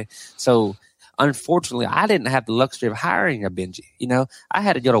 Okay. So Unfortunately, I didn't have the luxury of hiring a Benji. You know, I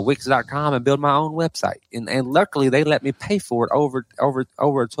had to go to Wix.com and build my own website. And luckily, they let me pay for it over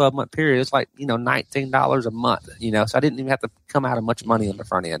a 12-month period. It's like, you know, $19 a month, you know, so I didn't even have to come out of much money on the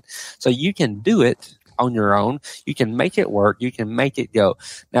front end. So you can do it on your own. You can make it work. You can make it go.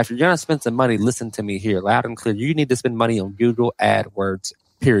 Now, if you're going to spend some money, listen to me here loud and clear. You need to spend money on Google AdWords,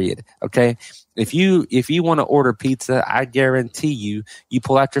 period. Okay. If you want to order pizza, I guarantee you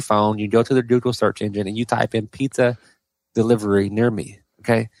pull out your phone, you go to the Google search engine and you type in pizza delivery near me.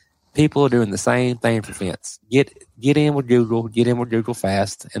 Okay. People are doing the same thing for fence. Get in with Google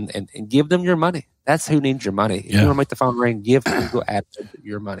fast and give them your money. That's who needs your money. If you want to make the phone ring, give Google AdWords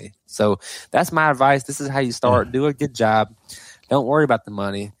your money. So that's my advice. This is how you start. Do a good job. Don't worry about the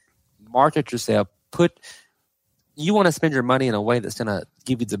money. Market yourself. You want to spend your money in a way that's going to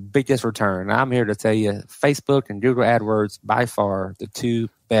give you the biggest return. I'm here to tell you, Facebook and Google AdWords, by far, the two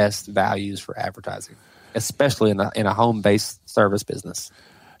best values for advertising, especially in a home-based service business.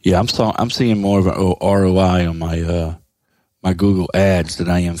 Yeah, I'm seeing more of an ROI on my Google ads than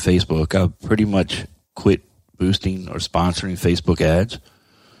I am Facebook. I've pretty much quit boosting or sponsoring Facebook ads.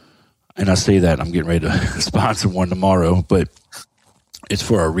 And I say that I'm getting ready to sponsor one tomorrow, but it's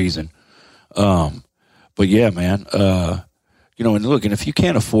for a reason. But yeah, man, you know, and look, and if you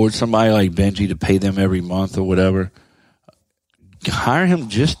can't afford somebody like Benji to pay them every month or whatever, hire him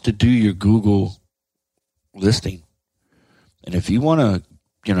just to do your Google listing. And if you want to,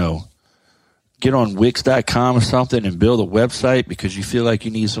 you know, get on Wix.com or something and build a website because you feel like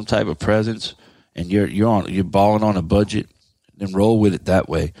you need some type of presence and you're balling on a budget, then roll with it that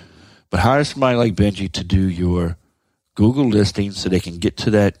way. But hire somebody like Benji to do your Google listing so they can get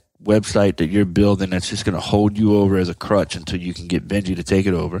to that website that you're building that's just going to hold you over as a crutch until you can get Benji to take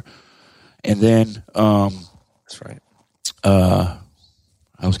it over. And then that's right. I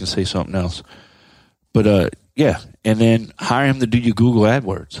was going to say something else. But yeah, and then hire him to do your Google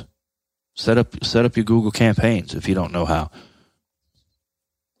AdWords. Set up your Google campaigns if you don't know how.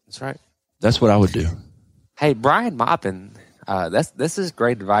 That's right. That's what I would do. Hey, Brian Moppin, this is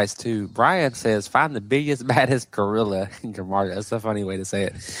great advice too. Brian says, find the biggest, baddest gorilla in your market. That's a funny way to say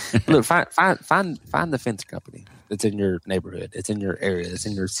it. Look, find the fence company that's in your neighborhood, it's in your area, it's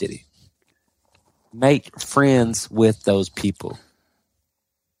in your city. Make friends with those people.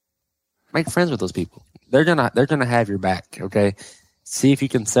 Make friends with those people. They're gonna have your back. Okay. See if you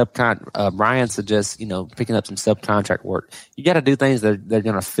can Brian suggests, you know, picking up some subcontract work. You got to do things that they're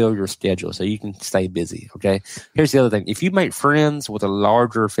going to fill your schedule so you can stay busy. Okay. Here's the other thing. If you make friends with a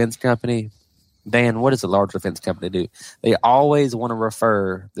larger fence company, Dan, what does a larger fence company do? They always want to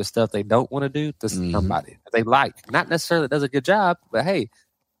refer the stuff they don't want to do to somebody that they like. Not necessarily that does a good job, but hey,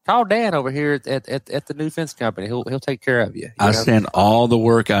 call Dan over here at the new fence company. He'll take care of you. I send all the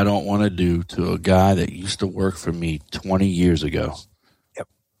work I don't want to do to a guy that used to work for me 20 years ago. Yep.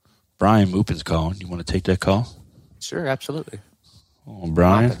 Brian Moopin's calling. You want to take that call? Sure, absolutely. Oh,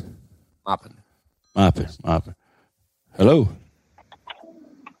 Brian. Moppin. Hello.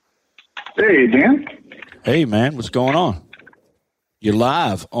 Hey, Dan. Hey, man. What's going on? You're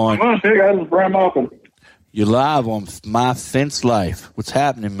live on. Hey, guys. It's Brian Moppin. You're live on My Fence Life. What's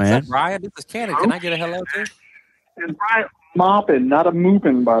happening, man? Brian, this is Cannon. Can I get a hello, too? It's Brian Moppin, not a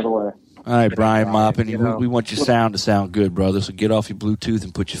Moopin, by the way. All right, Brian Moppin. We want your sound to sound good, brother. So get off your Bluetooth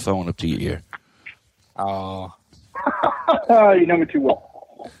and put your phone up to your ear. Oh. You know me too well.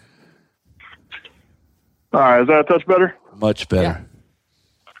 All right. Is that a touch better? Much better.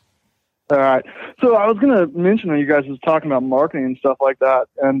 Yeah. All right. So I was going to mention that you guys was talking about marketing and stuff like that.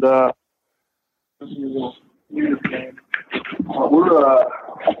 And,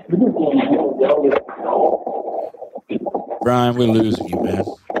 Brian, we're losing you, man.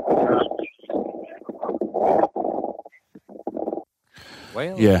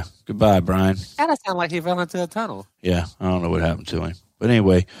 Well, yeah. Goodbye, Brian. Kind of sound like he fell into a tunnel. Yeah, I don't know what happened to him. But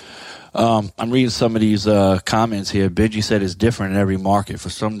anyway, I'm reading some of these comments here. Benji said it's different in every market. For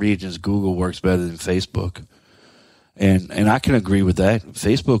some regions, Google works better than Facebook. And I can agree with that.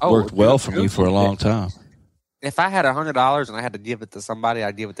 Facebook worked well for me for a long time. If I had $100 and I had to give it to somebody,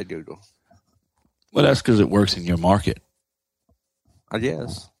 I'd give it to Google. Well, that's because it works in your market. I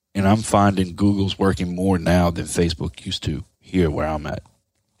guess. And I'm finding Google's working more now than Facebook used to here where I'm at.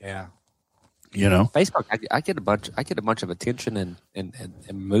 Yeah. You know? Facebook, I get a bunch of attention and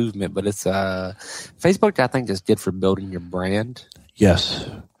movement, but it's Facebook I think is good for building your brand. Yes.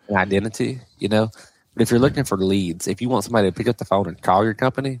 And identity, you know. But if you're looking for leads, if you want somebody to pick up the phone and call your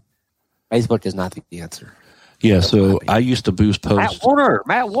company, Facebook is not the answer. Yeah, so I used to boost posts.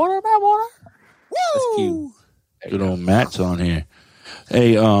 Matt Warner. Woo! That's cute. Good old Matt's on here.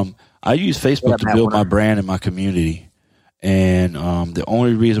 Hey, I use Facebook to build my brand and my community. And the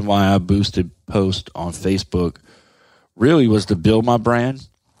only reason why I boosted posts on Facebook really was to build my brand.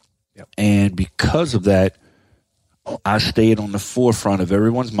 Yep. And because of that, I stayed on the forefront of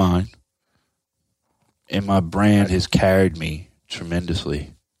everyone's mind. And my brand has carried me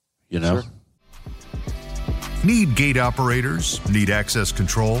tremendously, you know? Sure. Need gate operators? Need access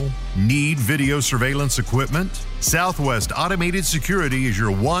control? Need video surveillance equipment? Southwest Automated Security is your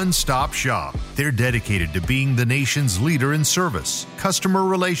one-stop shop. They're dedicated to being the nation's leader in service, customer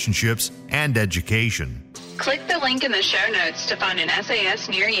relationships, and education. Click the link in the show notes to find an SAS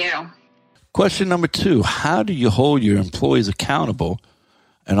near you. Question number 2, how do you hold your employees accountable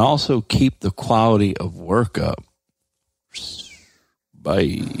and also keep the quality of work up?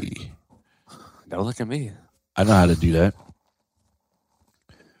 Bye. Don't look at me. I know how to do that.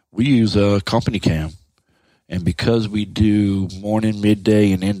 We use a company cam. And because we do morning,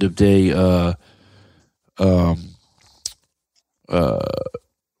 midday, and end of day,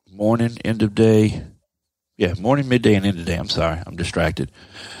 morning, midday, and end of day. I'm sorry, I'm distracted.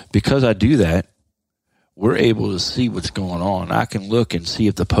 Because I do that, we're able to see what's going on. I can look and see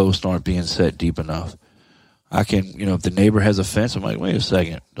if the posts aren't being set deep enough. I can, if the neighbor has a fence, I'm like, wait a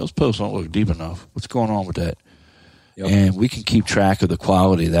second, those posts don't look deep enough. What's going on with that? Yep. And we can keep track of the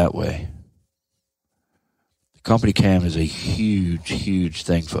quality that way. The company cam is a huge, huge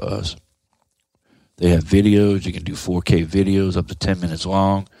thing for us. They have videos. You can do 4K videos up to 10 minutes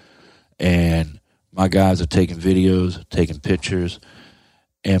long. And my guys are taking videos, taking pictures.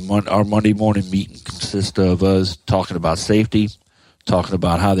 And our Monday morning meeting consists of us talking about safety, talking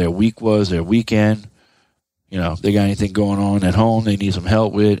about how their week was, their weekend. They got anything going on at home they need some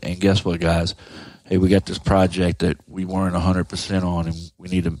help with. And guess what, guys? Hey, we got this project that we weren't 100% on, and we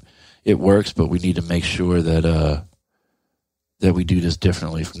need to. It works, but we need to make sure that that we do this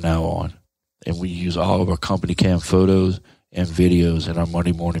differently from now on. And we use all of our company cam photos and videos in our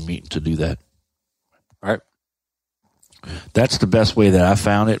Monday morning meeting to do that. All right. That's the best way that I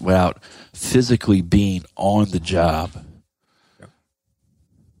found it without physically being on the job.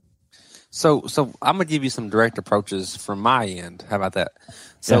 So I'm going to give you some direct approaches from my end. How about that?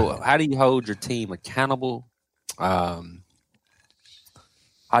 So How do you hold your team accountable? How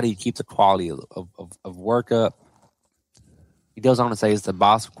do you keep the quality of work up? He goes on to say, is the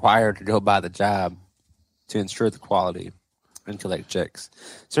boss required to go by the job to ensure the quality and collect checks?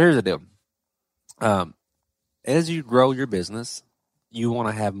 So here's the deal. As you grow your business, you want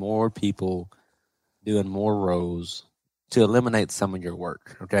to have more people doing more roles to eliminate some of your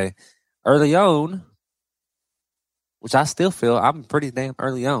work, okay? Early on, which I still feel I'm pretty damn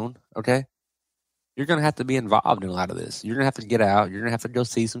early on, okay? You're going to have to be involved in a lot of this. You're going to have to get out. You're going to have to go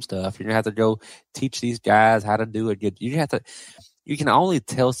see some stuff. You're going to have to go teach these guys how to do a good. You can only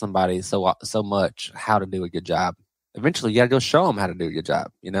tell somebody so much how to do a good job. Eventually, you got to go show them how to do a good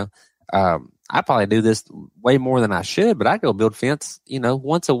job, I probably do this way more than I should, but I go build fence,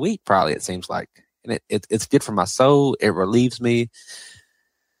 once a week, probably, it seems like. And it's good for my soul. It relieves me.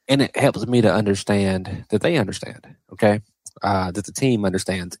 And it helps me to understand that they understand, okay? That the team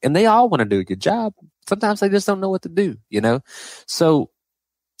understands. And they all want to do a good job. Sometimes they just don't know what to do, So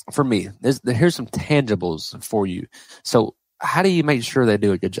for me, here's some tangibles for you. So how do you make sure they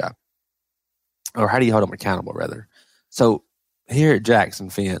do a good job? Or how do you hold them accountable, rather? So here at Jackson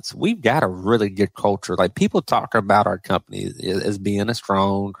Fence, we've got a really good culture. Like, people talk about our company as being a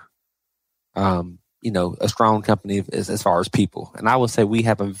strong, a strong company as far as people. And I would say we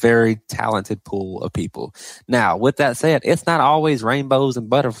have a very talented pool of people. Now, with that said, it's not always rainbows and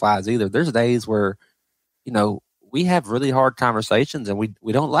butterflies either. There's days where, we have really hard conversations and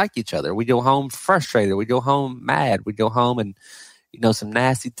we don't like each other. We go home frustrated. We go home mad. We go home and, some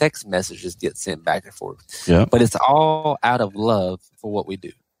nasty text messages get sent back and forth. Yeah. But it's all out of love for what we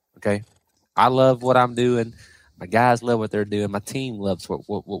do. Okay. I love what I'm doing. My guys love what they're doing. My team loves what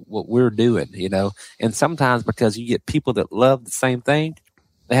we're doing, And sometimes because you get people that love the same thing,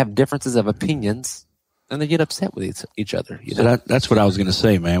 they have differences of opinions, and they get upset with each other. So that's what I was going to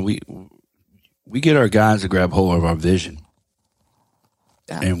say, man. We get our guys to grab hold of our vision.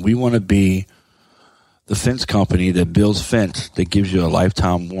 Yeah. And we want to be the fence company that builds fence that gives you a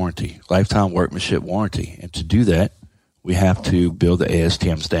lifetime warranty, lifetime workmanship warranty. And to do that, we have to build the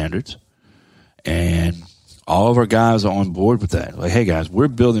ASTM standards. And all of our guys are on board with that. Like, hey, guys, we're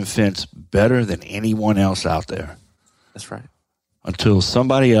building fence better than anyone else out there. That's right. Until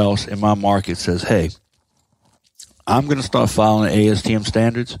somebody else in my market says, hey, I'm going to start following the ASTM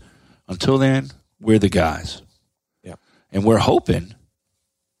standards. Until then, we're the guys. Yeah. And we're hoping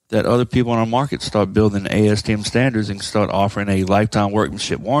that other people in our market start building ASTM standards and start offering a lifetime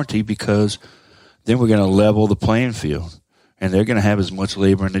workmanship warranty, because then we're going to level the playing field, and they're going to have as much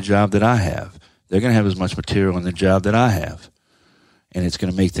labor in the job that I have. They're going to have as much material in the job that I have. And it's going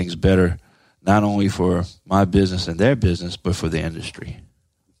to make things better, not only for my business and their business, but for the industry.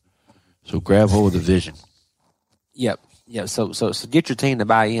 So grab hold of the vision. Yep. Yeah, so get your team to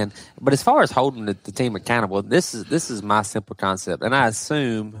buy in. But as far as holding the team accountable, this is my simple concept, and I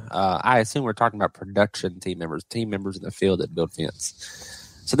assume we're talking about production team members in the field that build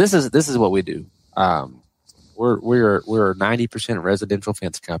fence. So this is what we do. We're a 90% residential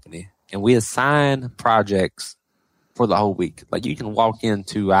fence company, and we assign projects for the whole week. Like, you can walk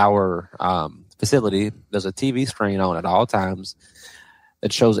into our facility. There's a TV screen on at all times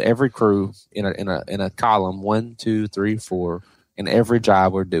that shows every crew in a column, 1, 2, 3, 4, and every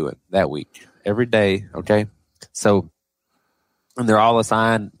job we're doing that week, every day. Okay, so, and they're all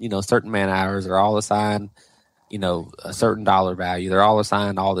assigned, certain man hours. They're all assigned, a certain dollar value. They're all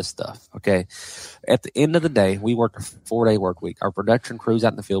assigned all this stuff. Okay, at the end of the day, we work a 4-day work week. Our production crews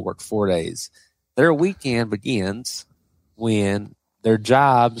out in the field work 4 days. Their weekend begins when their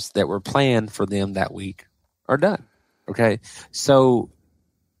jobs that were planned for them that week are done. Okay, so,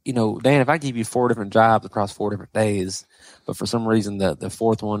 Dan, if I give you 4 different jobs across 4 different days, but for some reason the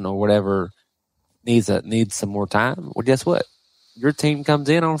fourth one or whatever needs some more time, well, guess what? Your team comes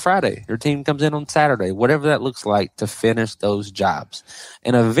in on Friday. Your team comes in on Saturday, whatever that looks like, to finish those jobs.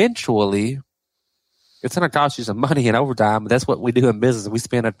 And eventually, it's going to cost you some money in overtime, but that's what we do in business. We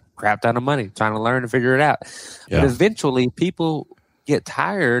spend a crap ton of money trying to learn and figure it out. Yeah. But eventually, people get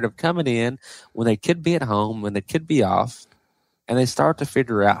tired of coming in when they could be at home, when they could be off, and they start to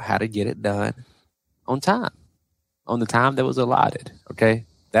figure out how to get it done on time, on the time that was allotted. Okay,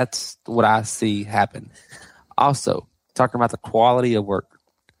 that's what I see happen. Also, talking about the quality of work.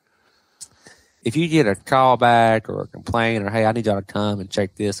 If you get a call back or a complaint, or, hey, I need y'all to come and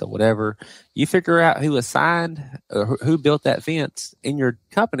check this or whatever, you figure out who assigned or who built that fence in your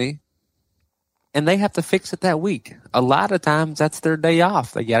company, and they have to fix it that week. A lot of times that's their day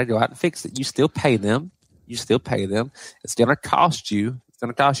off. They got to go out and fix it. You still pay them. It's going to cost you. It's going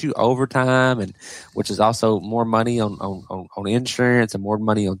to cost you overtime, and which is also more money on insurance, and more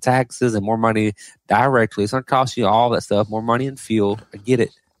money on taxes, and more money directly. It's going to cost you all that stuff, more money in fuel. I get it.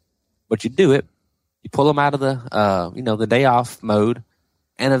 But you do it. You pull them out of the day off mode,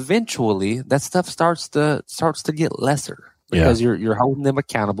 and eventually that stuff starts to get lesser, because you're holding them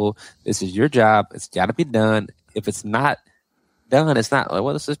accountable. This is your job. It's got to be done. If it's not done, it's not like,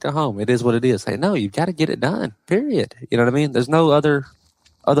 well, let's just go home. It is what it is. Hey, no, you've got to get it done. Period. You know what I mean? There's no other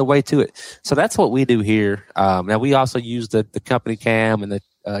way to it. So that's what we do here. Now we also use the company cam and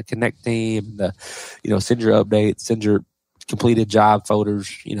the Connect team. Send your updates, send your completed job folders.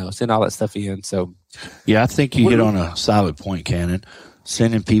 Send all that stuff in. So yeah, I think you hit on a solid point, Cannon.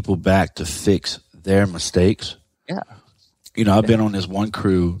 Sending people back to fix their mistakes. Yeah. I've been on this one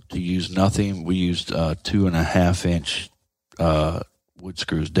crew to use nothing. We used 2.5-inch wood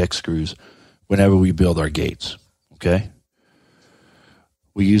screws, deck screws, whenever we build our gates. Okay,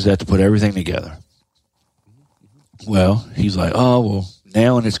 we use that to put everything together. Well, he's like, oh, well,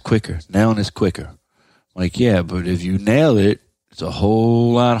 nailing is quicker. I'm like, yeah, but if you nail it, it's a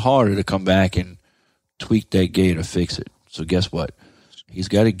whole lot harder to come back and tweak that gate or fix it. So guess what? He's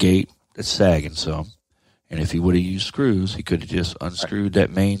got a gate that's sagging some, and if he would have used screws, he could have just unscrewed that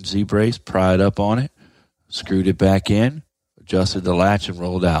main Z-brace, pried up on it, screwed it back in, adjusted the latch, and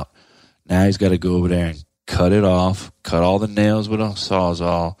rolled out. Now he's got to go over there and cut it off, cut all the nails with a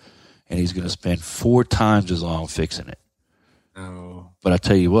Sawzall, and he's going to spend 4 times as long fixing it. Oh. But I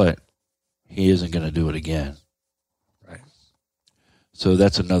tell you what, he isn't going to do it again. Right. So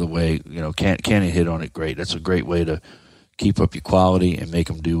that's another way, Cannon hit on it great. That's a great way to keep up your quality and make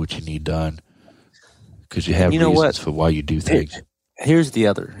them do what you need done, because you have reasons for why you do things. Here's the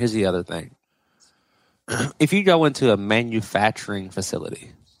other thing. If you go into a manufacturing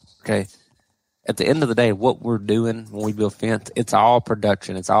facility, okay, at the end of the day, what we're doing when we build fence, it's all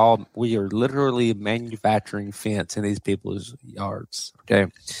production. We are literally manufacturing fence in these people's yards.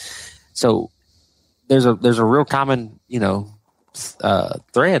 Okay, so there's a real common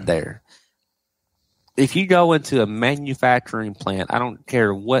thread there. If you go into a manufacturing plant, I don't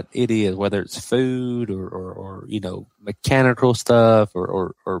care what it is, whether it's food or mechanical stuff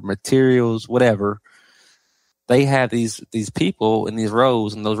or materials, whatever. They have these people in these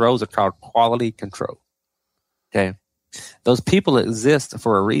rows, and those rows are called quality control. Okay, those people exist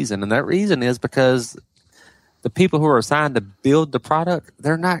for a reason, and that reason is because the people who are assigned to build the product,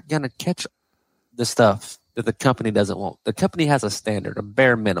 they're not going to catch the stuff that the company doesn't want. The company has a standard, a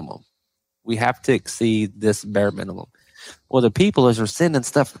bare minimum. We have to exceed this bare minimum. Well, the people, as they're sending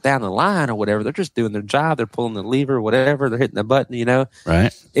stuff down the line or whatever, they're just doing their job. They're pulling the lever, whatever. They're hitting the button, you know. Right.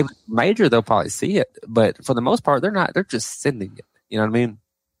 If it's major, they'll probably see it. But for the most part, they're not. They're just sending it. You know what I mean?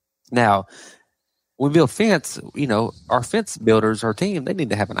 Now, when we build fence, you know, our fence builders, our team, they need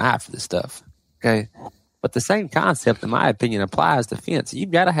to have an eye for this stuff. Okay. But the same concept, in my opinion, applies to fence.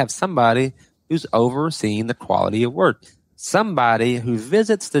 You've got to have somebody who's overseeing the quality of work. Somebody who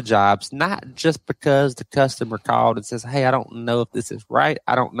visits the jobs, not just because the customer called and says, hey, I don't know if this is right.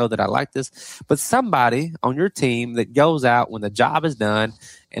 I don't know that I like this. But somebody on your team that goes out when the job is done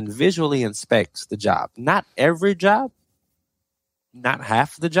and visually inspects the job. Not every job, not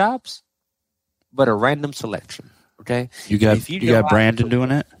half of the jobs, but a random selection. Okay? You got Brandon doing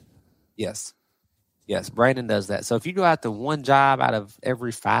that? Yes. Yes, Brandon does that. So if you go out to one job out of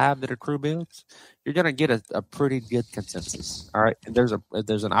every 5 that a crew builds, you're going to get a pretty good consensus. All right. And if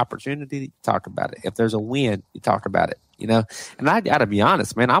there's an opportunity, you talk about it. If there's a win, you talk about it, you know? And I got to be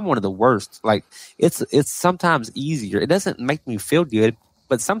honest, man, I'm one of the worst. Like it's sometimes easier. It doesn't make me feel good,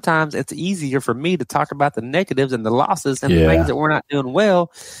 but sometimes it's easier for me to talk about the negatives and the losses and the things that we're not doing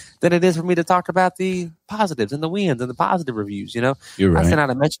well than it is for me to talk about the positives and the wins and the positive reviews, you know? You're right. I sent out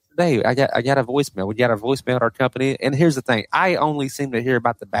a message today. I got a voicemail. We got a voicemail at our company. And here's the thing. I only seem to hear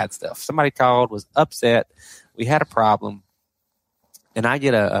about the bad stuff. Somebody called, was upset. We had a problem. And I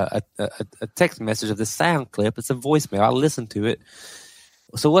get a text message of this sound clip. It's a voicemail. I listen to it.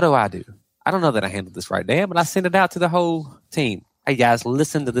 So what do? I don't know that I handled this right, Dan, but I sent it out to the whole team. Hey guys,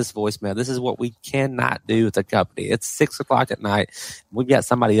 listen to this voicemail. This is what we cannot do at the company. It's 6:00 at night. We've got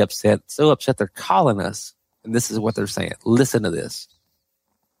somebody upset, so upset they're calling us, and this is what they're saying. Listen to this.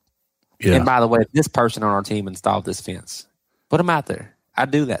 Yeah. And by the way, this person on our team installed this fence. Put them out there. I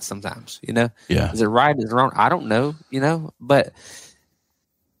do that sometimes, you know. Yeah. Is it right? Is it wrong? I don't know, you know. But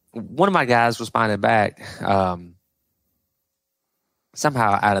one of my guys responded back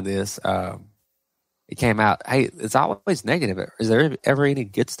somehow out of this. It came out, hey, it's always negative. Is there ever any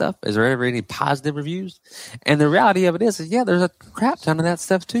good stuff? Is there ever any positive reviews? And the reality of it is yeah, there's a crap ton of that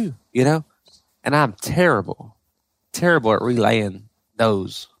stuff too, you know? And I'm terrible at relaying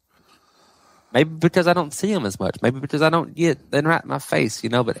those. Maybe because I don't see them as much. Maybe because I don't get them right in my face, you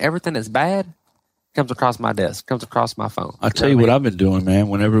know? But everything that's bad comes across my desk, comes across my phone. I'll tell you what I've been doing, man.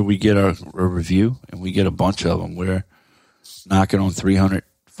 Whenever we get a review, and we get a bunch of them, we're knocking on 300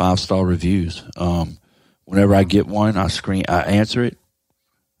 5-star reviews. Whenever I get one, I answer it,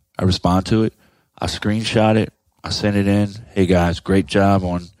 I respond to it, I screenshot it, I send it in. Hey guys, great job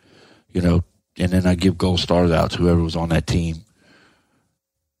on, you know, and then I give gold stars out to whoever was on that team.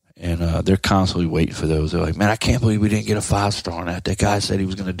 And they're constantly waiting for those. They're like, man, I can't believe we didn't get a 5-star on that. That guy said he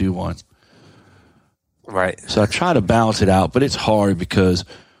was going to do one. Right. So I try to balance it out, but it's hard because,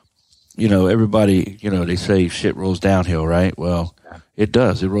 you know, everybody, you know, they say shit rolls downhill, right? Well, it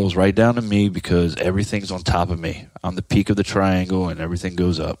does. It rolls right down to me because everything's on top of me. I'm the peak of the triangle, and everything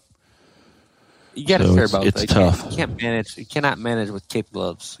goes up. You got to share both. It's tough. You can't manage. You cannot manage with kid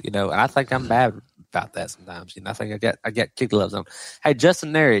gloves. You know, and I think I'm bad about that sometimes. You know, I think I got kid gloves on. Hey,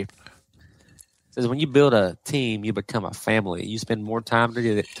 Justin Neri says when you build a team, you become a family. You spend more time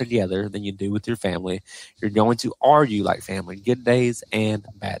together than you do with your family. You're going to argue like family, good days and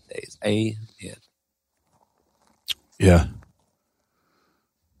bad days. Amen. Yeah.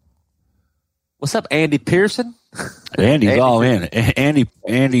 What's up, Andy Pearson? Andy's all in. Andy.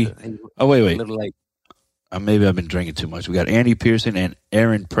 Oh, wait. A little late. Maybe I've been drinking too much. We got Andy Pearson and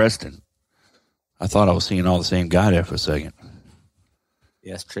Aaron Preston. I thought I was seeing all the same guy there for a second.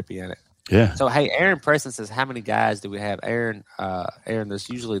 Yeah, it's trippy, ain't it? Yeah. So, hey, Aaron Preston says, how many guys do we have? Aaron, there's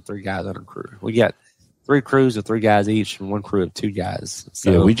usually 3 guys on a crew. We got 3 crews of 3 guys each and 1 crew of 2 guys.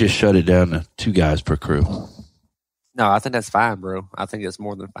 So, yeah, we just shut it down to 2 guys per crew. No, I think that's fine, bro. I think it's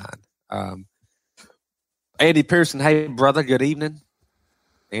more than fine. Andy Pearson, hey, brother, good evening.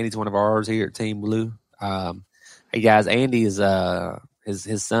 Andy's one of ours here at Team Blue. Hey, guys, Andy is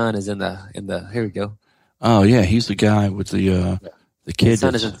his son is in the here we go. Oh, yeah, he's the guy with the kid. His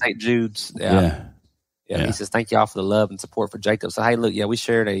son is in St. Jude's. Yeah. He says, thank y'all for the love and support for Jacob. So, hey, look, we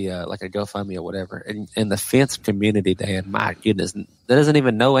shared a GoFundMe or whatever. And in the fence community, Dan, my goodness, that doesn't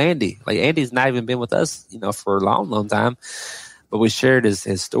even know Andy. Like, Andy's not even been with us, you know, for a long, long time. But we shared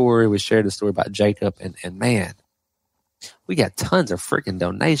his story. We shared the story about Jacob. And man, we got tons of freaking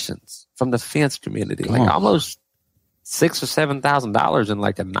donations from the fence community. Like almost $6,000 or $7,000 in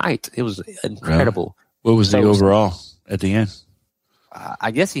like a night. It was incredible. What was the overall at the end?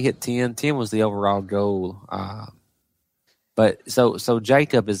 I guess he hit 10. 10 was the overall goal. But so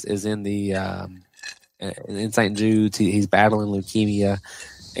Jacob is in the in St. Jude's. He's battling leukemia,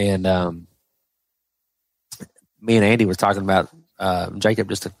 and me and Andy were talking about Jacob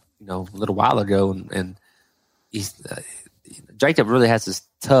just a little while ago, and he's Jacob really has this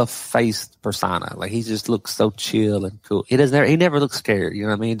tough-faced persona. Like, he just looks so chill and cool. He never looks scared. You know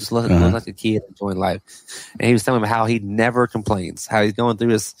what I mean? Just looks like a kid enjoying life. And he was telling me how he never complains. How he's going through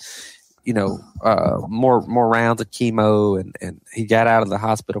his, more rounds of chemo, and he got out of the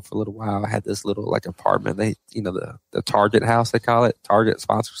hospital for a little while. I had this little like apartment. They, the Target house, they call it. Target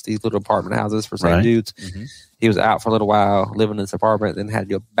sponsors these little apartment houses for St. Jude's. Mm-hmm. He was out for a little while, living in this apartment, then had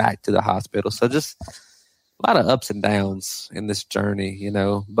to go back to the hospital. So just a lot of ups and downs in this journey,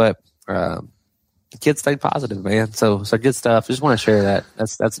 but the kids stayed positive, man. So good stuff. Just want to share that.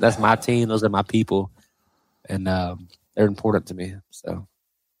 That's my team. Those are my people, and they're important to me. So,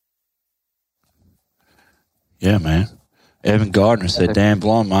 yeah, man. Evan Gardner said, "Dan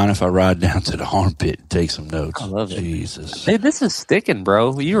Blum, mind if I ride down to the armpit and take some notes?" I love it. Jesus. Hey, this is sticking,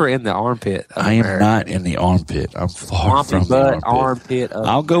 bro. You were in the armpit. I am not in the armpit. I'm far from the armpit.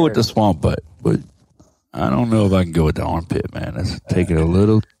 I'll go with the swamp butt, but I don't know if I can go with the armpit, man. That's taking it a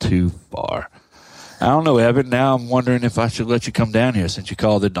little too far. I don't know, Evan. Now I'm wondering if I should let you come down here since you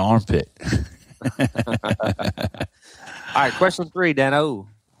called it the armpit. All right, question 3, Dano.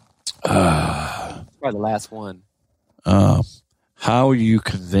 Probably the last one. How are you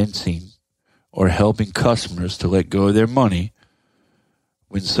convincing or helping customers to let go of their money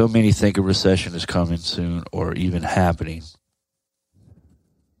when so many think a recession is coming soon or even happening?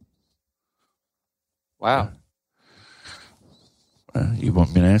 Wow. You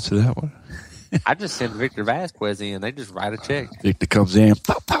want me to answer that one? I just send Victor Vasquez in. They just write a check. Victor comes in,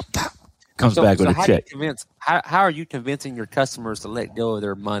 comes back with a check. How are you convincing your customers to let go of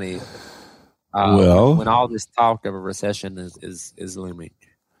their money when all this talk of a recession is looming?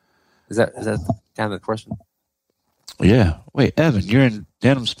 Is that kind of the question? Yeah. Wait, Evan, you're in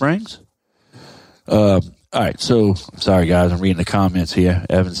Denham Springs? All right, so I'm sorry, guys. I'm reading the comments here.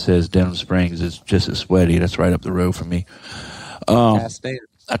 Evan says Denham Springs is just as sweaty. That's right up the road from me.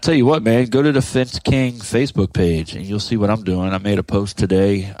 I tell you what, man, go to the Fence King Facebook page, and you'll see what I'm doing. I made a post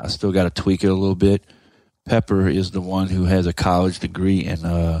today. I still got to tweak it a little bit. Pepper is the one who has a college degree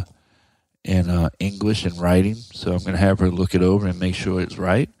in English and writing, so I'm going to have her look it over and make sure it's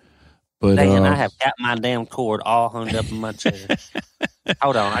right. But Dan, I have got my damn cord all hung up in my chair.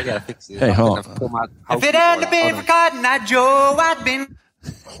 Hold on, I gotta fix it. Hey, hold on. If it hadn't been for Cotton Eye Joe, I'd been.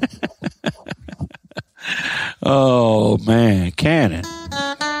 Oh man, Cannon. All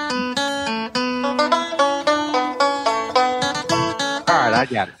right, I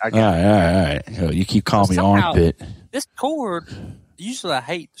got it. All right. You keep calling me armpit. This cord, usually I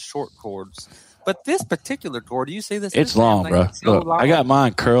hate short cords. But this particular cord, do you see this? It's long, bro. Look, I got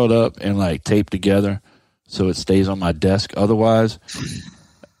mine curled up and like taped together so it stays on my desk. Otherwise,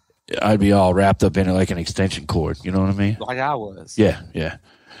 I'd be all wrapped up in it like an extension cord. You know what I mean? Like I was. Yeah.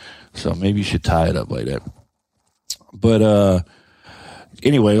 So maybe you should tie it up like that. But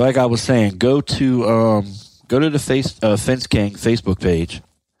anyway, like I was saying, go to the Fence King Facebook page,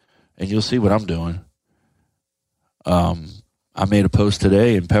 and you'll see what I'm doing. I made a post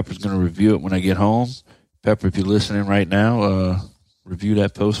today, and Pepper's going to review it when I get home. Pepper, if you're listening right now, review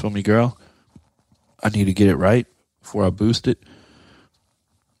that post for me, girl. I need to get it right before I boost it.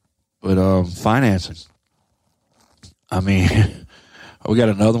 But financing. I mean, we got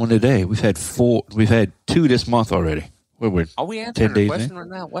another one today. We've had 2 this month already. Are we answering the question right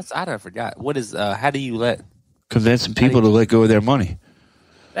now? I forgot. What is? How do you convincing people to let go of their money?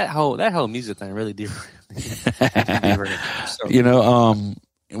 That whole music thing really different.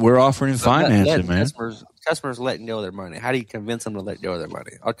 We're offering financing, man. Customers letting go of their money. How do you convince them to let go of their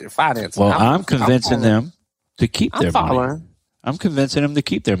money? Okay, financing. Well, I'm convincing them to keep their money. I'm convincing them to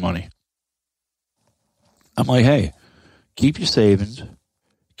keep their money. I'm like, hey, keep your savings,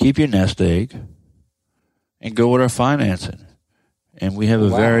 keep your nest egg, and go with our financing. And we have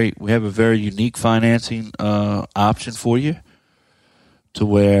a very unique financing option for you, to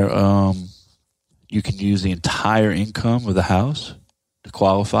where you can use the entire income of the house to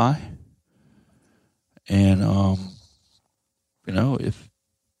qualify. And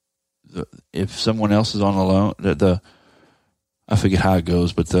if someone else is on the loan, I forget how it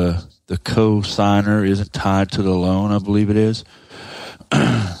goes, but the co-signer isn't tied to the loan, I believe it is.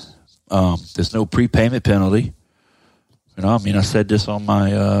 There's no prepayment penalty. I said this on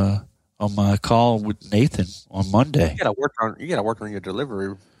my call with Nathan on Monday. You gotta work on your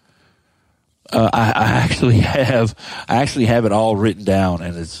delivery. I actually have it all written down,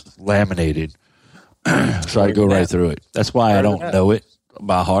 and it's laminated, so I go right through it. That's why I don't know it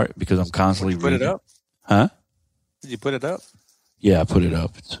by heart, because I'm constantly reading. Put it up. Huh? Did you put it up? Yeah, I put it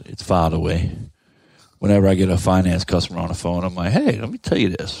up. It's filed away. Whenever I get a finance customer on the phone, I'm like, hey, let me tell you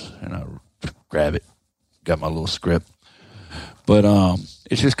this. And I grab it. Got my little script. But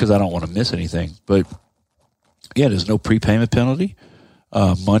it's just because I don't want to miss anything. But, yeah, there's no prepayment penalty.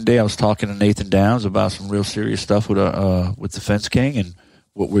 Monday I was talking to Nathan Downs about some real serious stuff with the Fence King and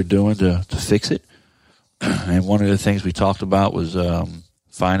what we're doing to fix it. And one of the things we talked about was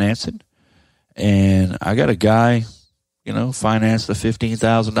financing. And I got a guy, financed a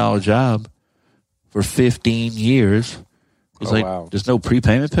 $15,000 job for 15 years. It's wow. There's no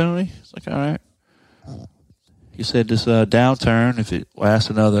prepayment penalty. It's like, all right. He said this downturn, if it lasts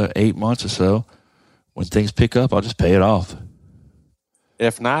another 8 months or so, when things pick up, I'll just pay it off.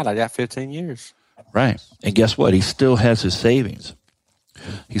 If not, I got 15 years. Right. And guess what? He still has his savings.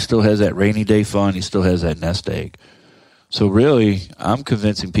 He still has that rainy day fund. He still has that nest egg. So really, I'm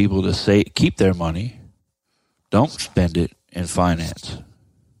convincing people to keep their money. Don't spend it in finance.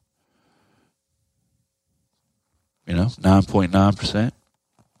 9.9%.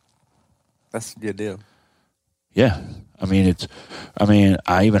 That's a good deal. Yeah. I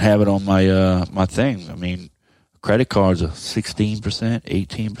even have it on my my thing. Credit cards are 16%,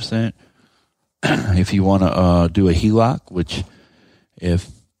 18%. If you want to do a HELOC, which if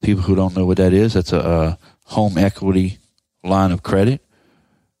people who don't know what that is, that's a home equity line of credit.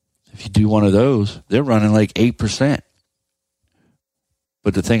 If you do one of those, they're running like 8%.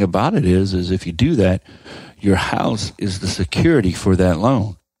 But the thing about it is if you do that, your house is the security for that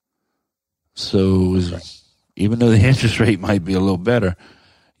loan. So even though the interest rate might be a little better,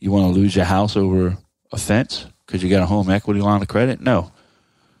 you want to lose your house over a fence because you got a home equity line of credit? No.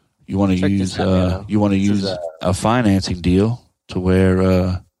 You want to use a financing deal to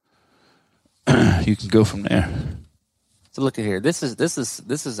where you can go from there. So look at here. This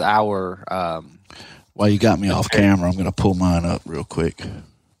is our. While you got me off camera, I'm going to pull mine up real quick.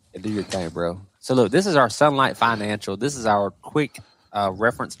 Yeah, do your thing, bro. So look, this is our Sunlight Financial. This is our quick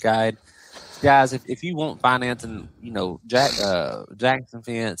reference guide, guys. If you want financing, Jackson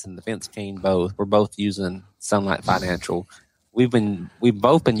Fence and the Fence King both. We're both using Sunlight Financial. We've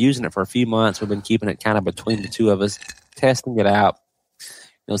both been using it for a few months. We've been keeping it kind of between the two of us, testing it out,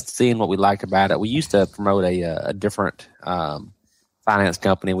 seeing what we like about it. We used to promote a different finance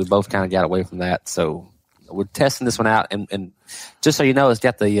company. We both kind of got away from that, so we're testing this one out. And just so you know, it's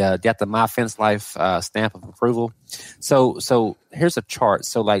got the My Fence Life stamp of approval. So here's a chart.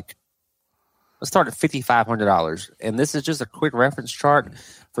 So let's start at $5,500, and this is just a quick reference chart.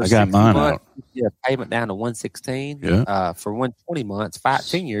 For I got mine out. You get a payment down to $116. Yeah. For 120 months,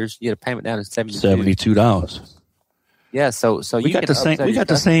 10 years, you get a payment down to $72. Yeah. So we got the same. We got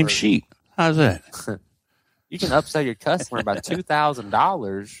the same sheet. How's that? You can upsell your customer by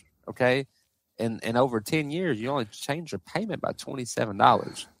 $2,000. Okay, and over 10 years, you only change your payment by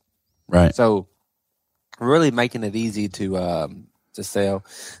 $27. Right. So really making it easy to sell.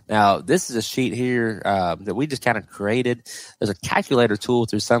 Now, this is a sheet here that we just kind of created. There's a calculator tool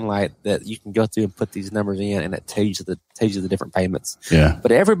through Sunlight that you can go through and put these numbers in, and it tells you the different payments. Yeah.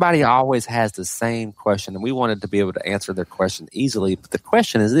 But everybody always has the same question, and we wanted to be able to answer their question easily. But the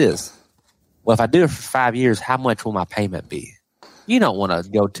question is this: well, if I do it for 5 years, how much will my payment be? You don't want to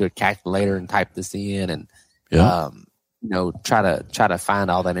go to a calculator and type this in and try to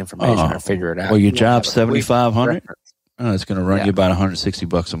find all that information or figure it out. Well, your job's $7,500. It's going to run you about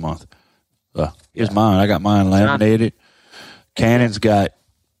 $160 a month. Here's mine. I got mine laminated. Canon's got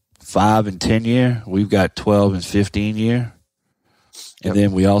 5 and 10 year. We've got 12 and 15 year. And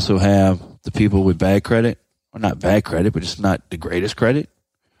then we also have the people with bad credit. Well, not bad credit, but it's not the greatest credit.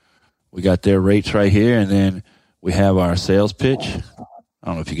 We got their rates right here. And then we have our sales pitch. I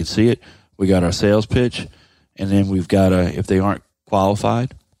don't know if you can see it. We got our sales pitch. And then we've got if they aren't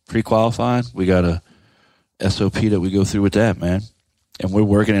qualified, pre-qualified, we got a SOP that we go through with that, man. And we're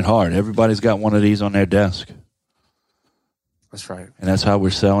working it hard. Everybody's got one of these on their desk. That's right. And that's how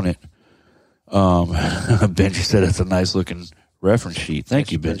we're selling it. Benji said it's a nice looking reference sheet.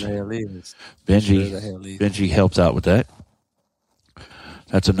 Thank you, Benji. Benji helped out with that.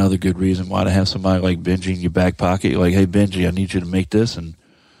 That's another good reason why to have somebody like Benji in your back pocket. You're like, hey, Benji, I need you to make this. And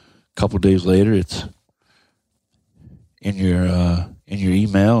a couple of days later, it's in your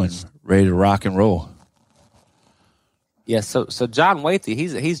email and ready to rock and roll. Yeah, so John Waithe,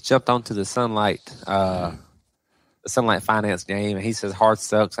 he's jumped onto the Sunlight Finance game, and he says hard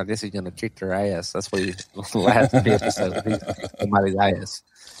sucks. I guess he's gonna kick their ass. That's what he last episode. He's somebody's ass.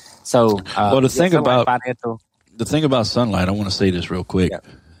 So the thing about Sunlight, I want to say this real quick,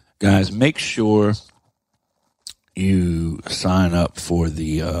 guys. Make sure you sign up for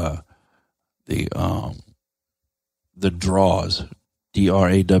the draws,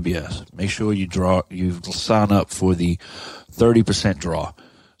 DRAWS. Make sure you sign up for the 30% draw.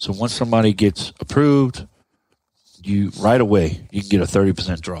 So once somebody gets approved, you right away you can get a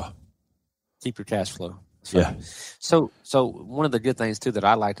 30% draw. Keep your cash flow. Yeah. So one of the good things too that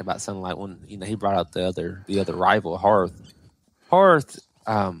I liked about Sunlight, when he brought out the other rival, Hearth. Hearth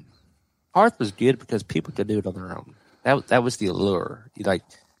was good because people could do it on their own. That was the allure.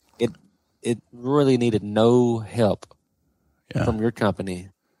 It really needed no help from your company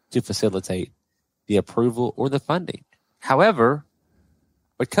to facilitate the approval or the funding. However,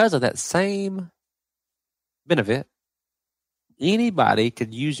 because of that same benefit, anybody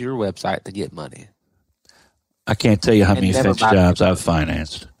could use your website to get money. I can't tell you how many fence jobs I've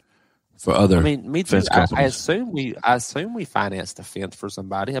financed for other fence companies. I assume we financed a fence for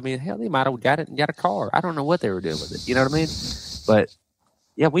somebody. I mean, hell, they might have got it and got a car. I don't know what they were doing with it. You know what I mean? But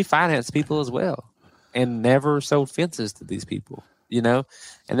yeah, we financed people as well, and never sold fences to these people. And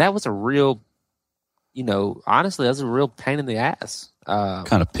that was a real, honestly, that was a real pain in the ass.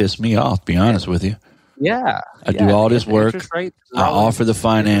 Kind of pissed me off, to be honest with you. Yeah. I do all this work. I offer the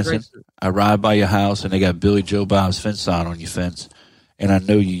financing. I ride by your house, and they got Billy Joe Bob's fence sign on your fence. And I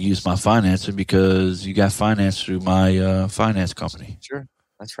know you use my financing because you got financed through my finance company. Sure.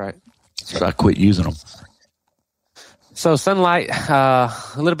 That's right. So I quit using them. So Sunlight, a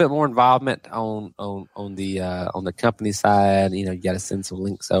little bit more involvement on the company side. You got to send some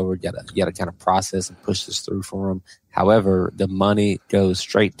links over. You got to kind of process and push this through for them. However, the money goes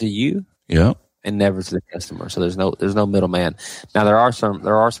straight to you. Yeah. And never to the customer. So there's no middleman. Now there are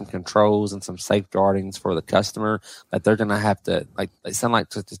some controls and some safeguardings for the customer that they're gonna have to Sunlight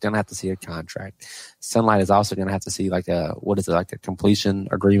is gonna have to see a contract. Sunlight is also gonna have to see like a completion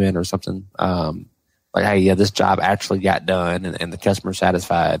agreement or something. Hey, yeah, this job actually got done and the customer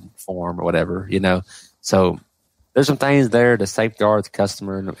satisfied form or whatever, So there's some things there to safeguard the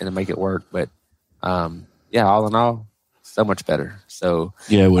customer and to make it work. But all in all, so much better. So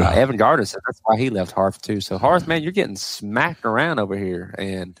Evan Gardner said that's why he left Hearth too. So Hearth, man, you're getting smacked around over here.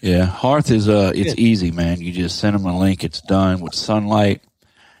 And Hearth is it's easy, man. You just send them a link. It's done. With Sunlight,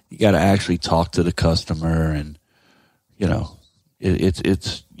 you got to actually talk to the customer, and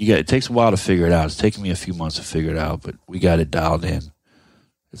it takes a while to figure it out. It's taken me a few months to figure it out, but we got it dialed in.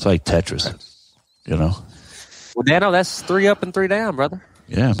 It's like Tetris, Well, Dano, that's 3 up and 3 down, brother.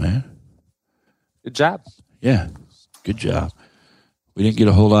 Yeah, man. Good job. Yeah. Good job. We didn't get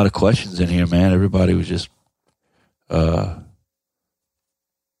a whole lot of questions in here, man. Everybody was just talking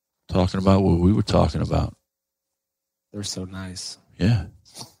about what we were talking about. They're so nice. Yeah.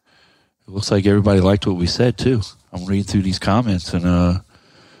 It looks like everybody liked what we said, too. I'm reading through these comments, and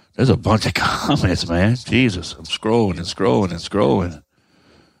there's a bunch of comments, man. Jesus, I'm scrolling and scrolling and scrolling.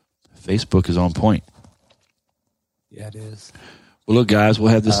 Facebook is on point. Yeah, it is. Well, look, guys,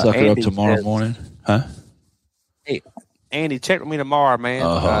 we'll have this sucker Andy up tomorrow morning. Huh? Hey, Andy, check with me tomorrow, man.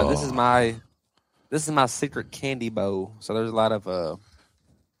 This is my secret candy bowl. So there's a lot of a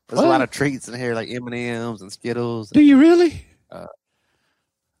lot of treats in here, like M&Ms and Skittles. Do you really?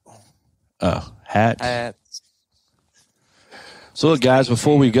 Hats. So look, guys,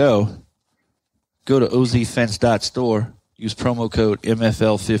 before we go to ozfence.store. Use promo code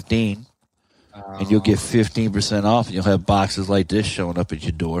MFL15, and you'll get 15% off, and you'll have boxes like this showing up at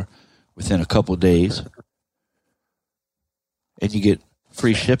your door within a couple days. And you get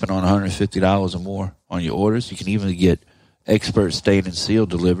free shipping on $150 or more on your orders. You can even get Expert Stain and Seal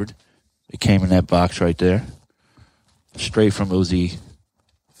delivered. It came in that box right there, straight from ozfence.store.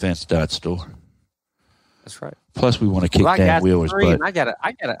 That's right. Plus, we want to kick Dan Wheeler's butt. I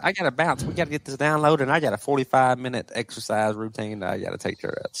gotta bounce. We gotta get this downloaded, and I got a 45-minute exercise routine that I gotta take care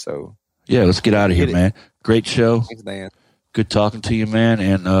of. So yeah, let's get out of here, man. Great show. Thanks, Dan. Good talking to you, man.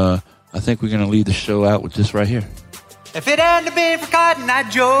 And I think we're gonna leave the show out with this right here. If it hadn't been for Cotton Eye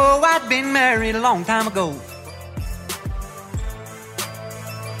Joe, I'd been married a long time ago.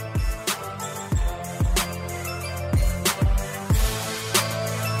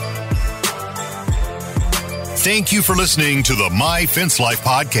 Thank you for listening to the My Fence Life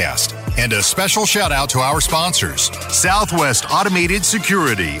podcast. And a special shout out to our sponsors, Southwest Automated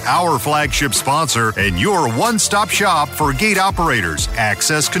Security, our flagship sponsor and your one-stop shop for gate operators,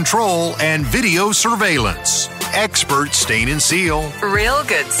 access control, and video surveillance. Expert Stain and Seal.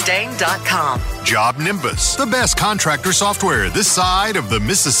 RealGoodStain.com. Job Nimbus, the best contractor software this side of the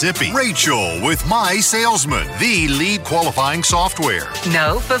Mississippi. Rachel with My Salesman, the lead qualifying software.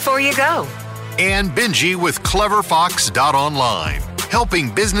 Know before you go. And Benji with CleverFox.online,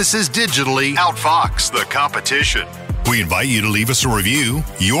 helping businesses digitally outfox the competition. We invite you to leave us a review.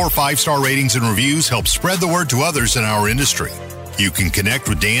 Your 5-star ratings and reviews help spread the word to others in our industry. You can connect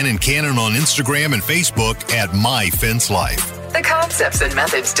with Dan and Cannon on Instagram and Facebook at MyFenceLife. The concepts and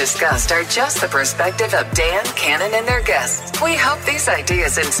methods discussed are just the perspective of Dan, Cannon, and their guests. We hope these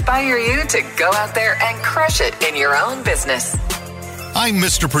ideas inspire you to go out there and crush it in your own business. I'm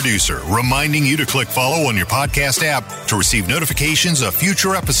Mr. Producer, reminding you to click follow on your podcast app to receive notifications of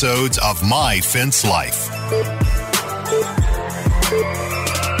future episodes of My Fence Life.